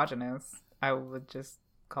androgynous. I would just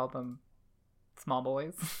call them small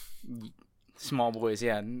boys. Small boys,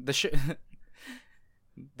 yeah. The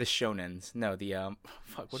shonens. No, the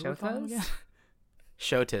fuck. What do we call them again?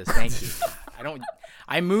 Shotas. Thank you.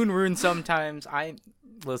 I moon rune sometimes.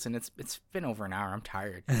 Listen. It's been over an hour. I'm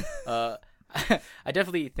tired. I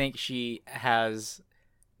definitely think she has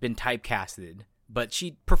been typecasted, but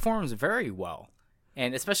she performs very well.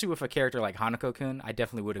 And especially with a character like Hanako-kun, I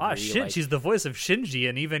definitely would agree. Ah, shit, like, she's the voice of Shinji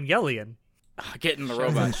in Evangelion. getting the She's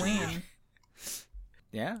robot. the queen.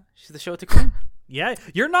 Yeah, she's the Shota queen. Yeah,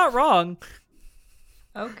 you're not wrong.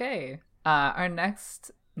 Okay. Our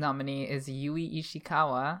next nominee is Yui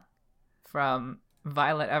Ishikawa from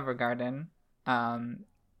Violet Evergarden.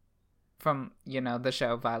 From, the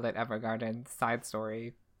show Violet Evergarden, side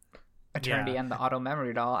story, Eternity Yeah. and the Auto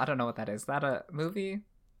Memory Doll. I don't know what that is. Is that a movie?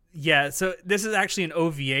 Yeah, so this is actually an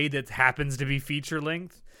OVA that happens to be feature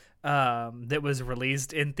length. That was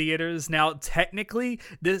released in theaters. Now, technically,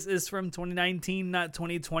 this is from 2019, not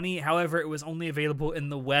 2020. However, it was only available in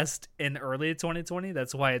the West in early 2020.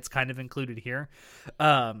 That's why it's kind of included here.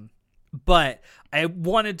 But I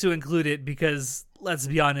wanted to include it because, let's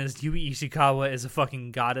be honest, Yui Ishikawa is a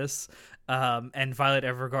fucking goddess. And Violet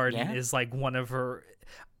Evergarden is like one of her...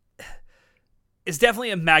 It's definitely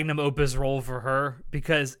a magnum opus role for her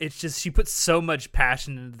because it's just she puts so much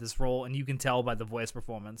passion into this role, and you can tell by the voice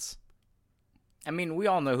performance. I mean, we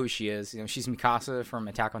all know who she is. She's Mikasa from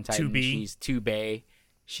Attack on Titan. 2B. She's 2Bay.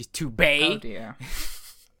 She's 2Bay. Oh, dear.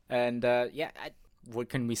 And what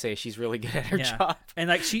can we say? She's really good at her job. And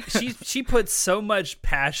like she puts so much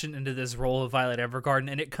passion into this role of Violet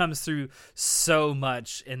Evergarden, and it comes through so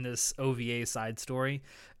much in this OVA side story.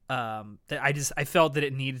 That I felt that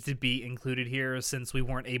it needed to be included here since we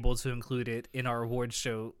weren't able to include it in our awards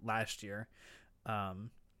show last year. I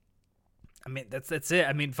mean, that's it.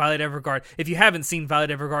 I mean, Violet Evergarden. If you haven't seen Violet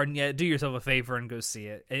Evergarden yet, do yourself a favor and go see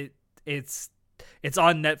it. It's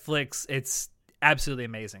on Netflix. It's absolutely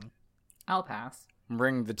amazing. I'll pass.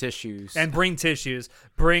 Bring the tissues. And bring tissues.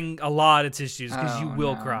 Bring a lot of tissues because you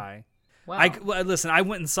will no. cry. Well, Listen, I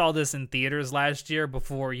went and saw this in theaters last year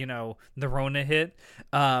before, the Rona hit.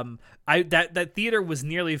 That theater was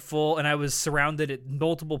nearly full, and I was surrounded at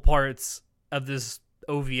multiple parts of this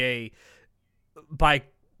OVA by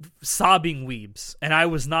sobbing weebs, and I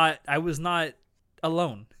was not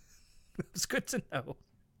alone. It was good to know.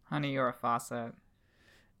 honey, you're a faucet.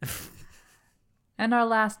 And our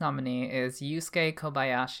last nominee is Yusuke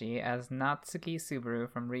Kobayashi as Natsuki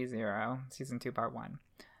Subaru from ReZero, Season 2, Part 1.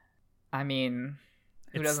 I mean,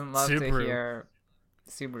 who It's doesn't love Subaru. to hear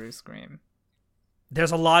Subaru scream?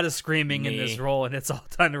 There's a lot of screaming in this Me. role, and it's all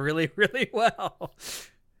done really, really well.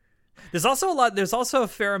 There's also a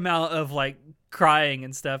fair amount of like crying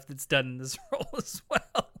and stuff that's done in this role as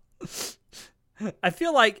well. I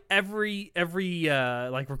feel like every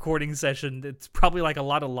like recording session, it's probably like a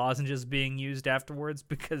lot of lozenges being used afterwards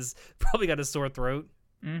because probably got a sore throat.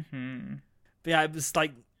 Mm-hmm. But yeah, it was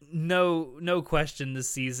like no question this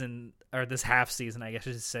season, or this half season, I guess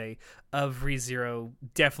I should say, of ReZero,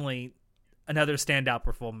 definitely another standout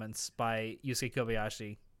performance by Yusuke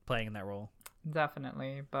Kobayashi playing in that role.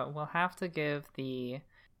 Definitely, but we'll have to give the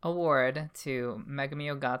award to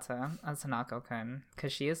Megami Ogata as Hanako-kun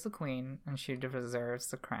because she is the queen and she deserves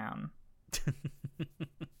the crown.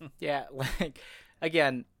 Yeah, like,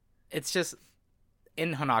 again, it's just,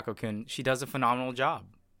 in Hanako-kun, she does a phenomenal job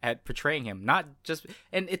at portraying him. Not just,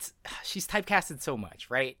 and she's typecasted so much,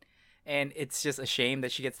 right? And it's just a shame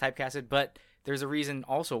that she gets typecasted, but there's a reason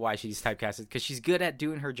also why she's typecasted, because she's good at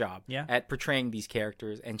doing her job, at portraying these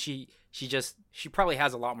characters, and she probably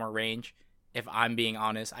has a lot more range. If I'm being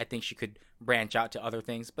honest, I think she could branch out to other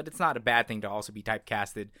things, but it's not a bad thing to also be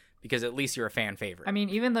typecasted because at least you're a fan favorite. I mean,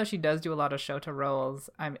 even though she does do a lot of Shota roles,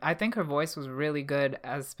 I think her voice was really good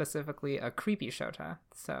as specifically a creepy Shota.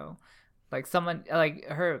 So, like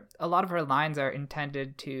a lot of her lines are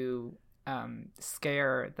intended to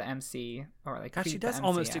scare the MC or like. God, creep she the does MC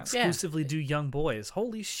almost out. exclusively do young boys.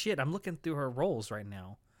 Holy shit! I'm looking through her roles right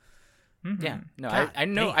now. Mm-hmm. Yeah, no, God I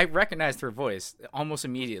know. damn. I recognized her voice almost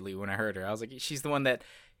immediately when I heard her. I was like, she's the one that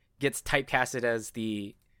gets typecasted as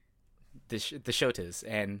the Shotas,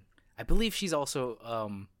 and I believe she's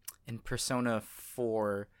also in Persona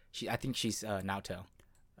 4. I think she's Naoto.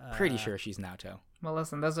 Pretty sure she's Naoto. Well,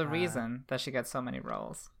 listen, there's a reason that she gets so many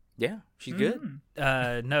roles. Yeah, she's good.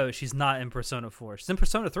 No, she's not in Persona 4. She's in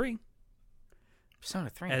Persona 3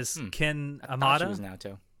 Persona 3 as Ken I thought Amada. she was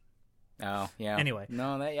Naoto. Oh, yeah. Anyway.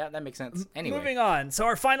 No, that makes sense. Anyway. Moving on. So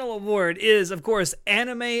our final award is, of course,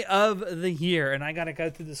 Anime of the Year. And I got to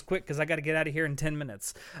go through this quick because I got to get out of here in 10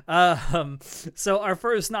 minutes. So our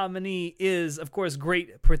first nominee is, of course,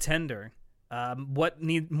 Great Pretender. What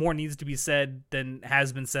more needs to be said than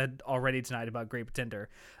has been said already tonight about Great Pretender?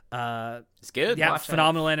 It's good. Yeah, Watch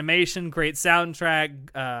phenomenal animation, great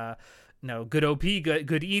soundtrack, good OP,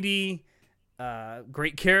 good ED,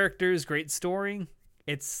 great characters, great story.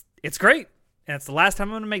 It's great, and it's the last time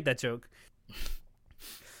I'm going to make that joke.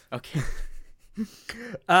 Okay.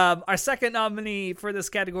 Our second nominee for this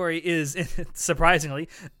category is, surprisingly,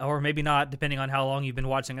 or maybe not, depending on how long you've been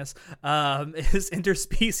watching us, is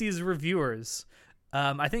Interspecies Reviewers.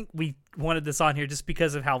 I think we wanted this on here just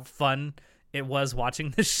because of how fun it was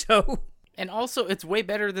watching this show. And also, it's way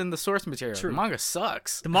better than the source material. True. The manga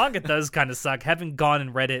sucks. The manga does kind of suck. Having gone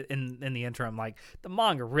and read it in the interim, like, the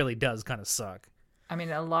manga really does kind of suck. I mean,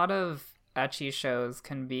 a lot of ecchi shows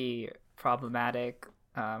can be problematic,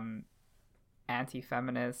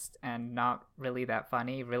 anti-feminist, and not really that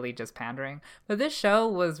funny, really just pandering. But this show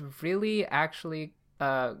was really actually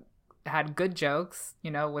had good jokes,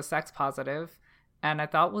 was sex positive, and I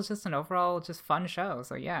thought was just an overall just fun show.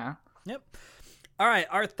 So yeah. Yep. All right,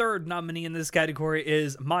 our third nominee in this category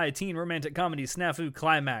is My Teen Romantic Comedy Snafu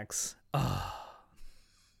Climax. Oh.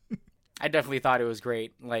 I definitely thought it was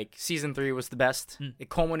great. Like, season 3 was the best. It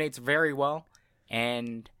culminates very well,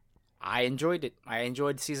 and I enjoyed it. I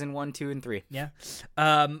enjoyed season 1, 2, and 3. Yeah.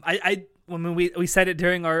 When we said it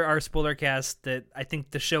during our spoiler cast that I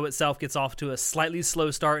think the show itself gets off to a slightly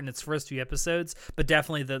slow start in its first few episodes, but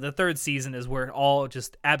definitely the third season is where it all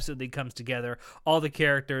just absolutely comes together. All the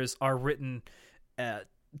characters are written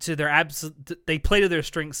to their absolute, they play to their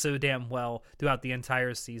strengths so damn well throughout the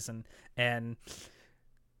entire season, and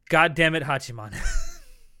god damn it, Hachiman.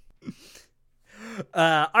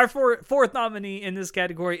 Our fourth nominee in this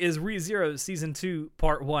category is Re:Zero Season 2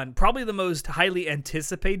 Part 1. Probably the most highly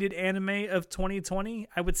anticipated anime of 2020,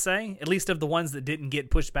 I would say, at least of the ones that didn't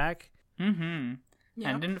get pushed back. Mm-hmm. Yeah,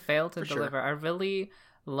 and didn't fail to deliver. Sure. I really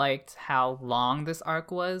liked how long this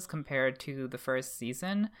arc was compared to the first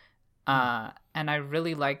season. And I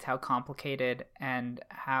really liked how complicated and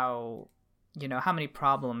how many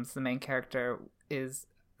problems the main character is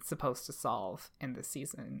supposed to solve in this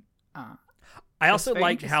season. I also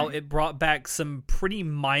liked how it brought back some pretty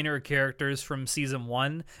minor characters from season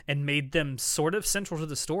 1 and made them sort of central to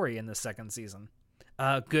the story in the second season.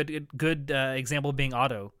 Good example being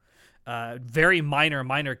Otto. Very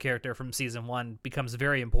minor character from season 1 becomes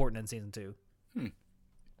very important in season 2.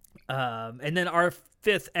 And then our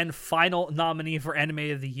fifth and final nominee for Anime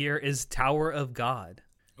of the Year is Tower of God.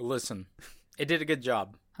 Listen, it did a good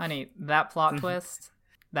job. Honey, that plot twist,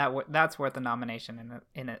 that's worth a nomination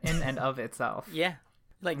in and of itself. Yeah.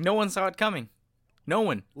 Like, no one saw it coming. No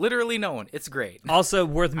one. Literally no one. It's great. Also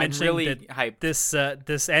worth mentioning really that hyped.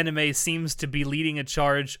 This anime seems to be leading a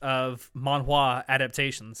charge of manhwa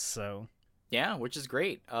adaptations, so... Yeah, which is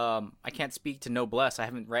great. I can't speak to Noblesse. I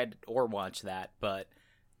haven't read or watched that, but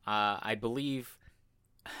I believe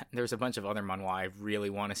there's a bunch of other manhwa I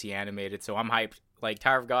really want to see animated, so I'm hyped. Like,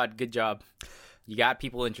 Tower of God, good job. You got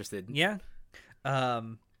people interested. Yeah.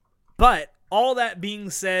 But all that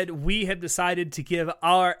being said, we have decided to give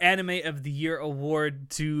our Anime of the Year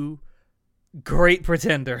award to Great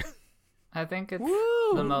Pretender. I think it's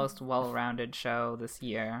the most well-rounded show this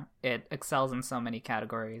year. It excels in so many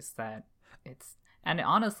categories that and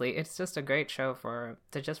honestly, it's just a great show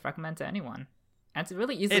to just recommend to anyone. And it's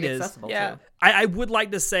really easily accessible, too. I would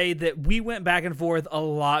like to say that we went back and forth a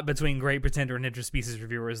lot between Great Pretender and Interspecies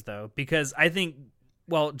Reviewers, though, because I think,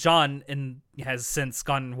 well, John has since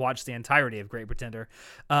gone and watched the entirety of Great Pretender,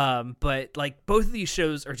 but like both of these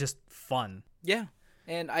shows are just fun. Yeah,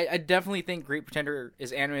 and I definitely think Great Pretender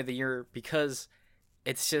is Anime of the Year because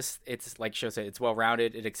it's like Sho said, it's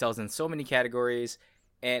well-rounded, it excels in so many categories,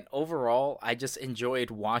 and overall, I just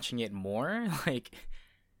enjoyed watching it more. Like,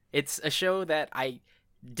 it's a show that I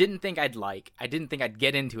didn't think I'd like. I didn't think I'd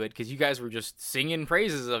get into it because you guys were just singing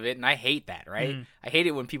praises of it, and I hate that, right? I hate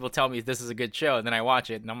it when people tell me this is a good show, and then I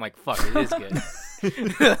watch it, and I'm like, fuck, it is good.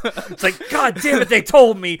 It's like, god damn it, they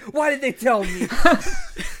told me. Why did they tell me?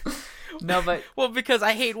 No, but... Well, because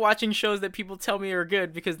I hate watching shows that people tell me are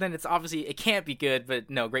good, because then it's obviously, it can't be good,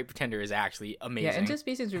 but no, Great Pretender is actually amazing. Yeah,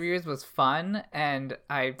 Interspecies Reviewers was fun, and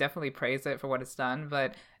I definitely praise it for what it's done,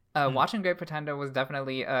 but... watching Great Pretender was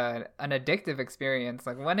definitely an addictive experience.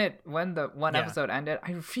 Like when the one episode ended,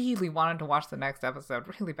 I really wanted to watch the next episode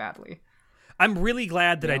really badly. I'm really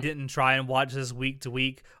glad that I didn't try and watch this week to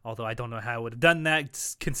week, although I don't know how I would have done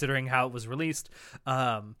that considering how it was released.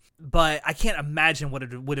 But I can't imagine what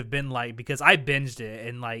it would have been like because I binged it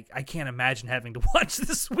and like I can't imagine having to watch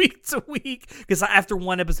this week to week because after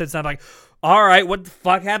one episode, I'm like, all right, what the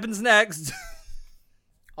fuck happens next?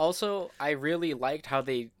 Also, I really liked how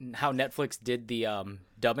Netflix did the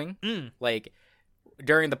dubbing. Like,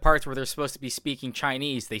 during the parts where they're supposed to be speaking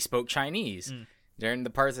Chinese, they spoke Chinese. During the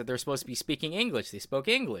parts that they're supposed to be speaking English, they spoke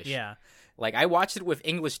English. Yeah. Like, I watched it with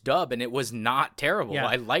English dub, and it was not terrible. Yeah.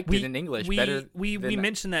 I liked it in English better. We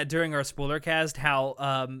mentioned that during our spoiler cast,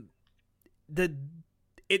 how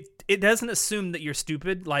it doesn't assume that you're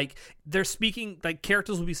stupid. Like, they're speaking, like,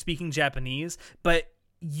 characters will be speaking Japanese, but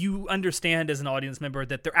you understand as an audience member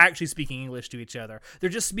that they're actually speaking English to each other. They're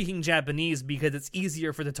just speaking Japanese because it's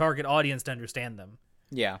easier for the target audience to understand them.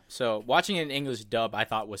 Yeah, so watching it in English dub I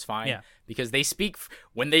thought was fine. Yeah. Because they speak,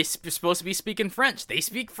 when they're supposed to be speaking French, they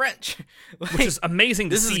speak French. Like, Which is amazing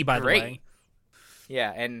to this is see, by great. the way.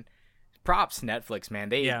 Yeah, and props Netflix, man.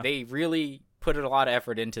 They really put a lot of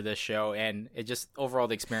effort into this show, and it just, overall,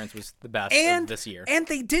 the experience was the best of this year. And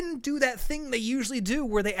they didn't do that thing they usually do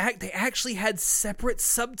where they actually had separate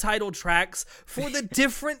subtitle tracks for the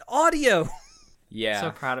different audio. Yeah.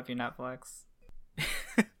 So proud of you, Netflix.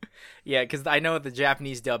 Yeah, because I know the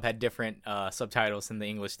Japanese dub had different subtitles than the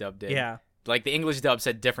English dub did. Yeah. Like, the English dub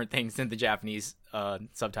said different things than the Japanese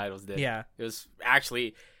subtitles did. Yeah. It was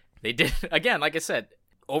actually, they did, again, like I said,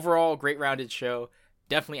 overall, great rounded show.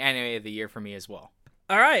 Definitely anime of the year for me as well.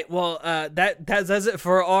 All right, well, that does it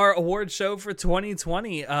for our award show for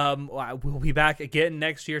 2020. We'll be back again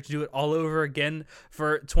next year to do it all over again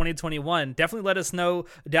for 2021. Definitely let us know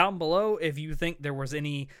down below if you think there was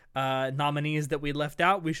any nominees that we left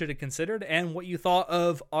out we should have considered, and what you thought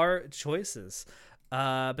of our choices.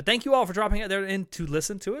 But thank you all for dropping out there in to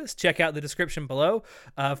listen to us. Check out the description below.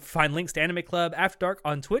 Find links to Anime Club After Dark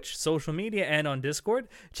on Twitch, social media, and on Discord.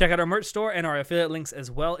 Check out our merch store and our affiliate links as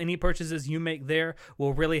well. Any purchases you make there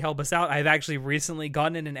will really help us out. I've actually recently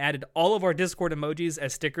gone in and added all of our Discord emojis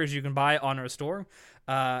as stickers you can buy on our store.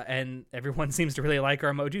 And everyone seems to really like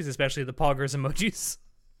our emojis, especially the Poggers emojis.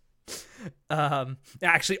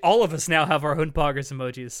 Actually, all of us now have our own Poggers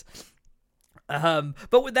emojis.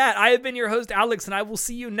 But with that, I have been your host, Alex, and I will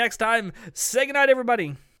see you next time. Say goodnight,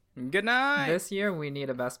 everybody. Good night. This year, we need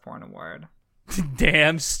a Best Porn Award.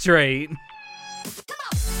 Damn straight. Come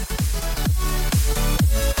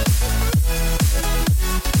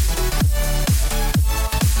on.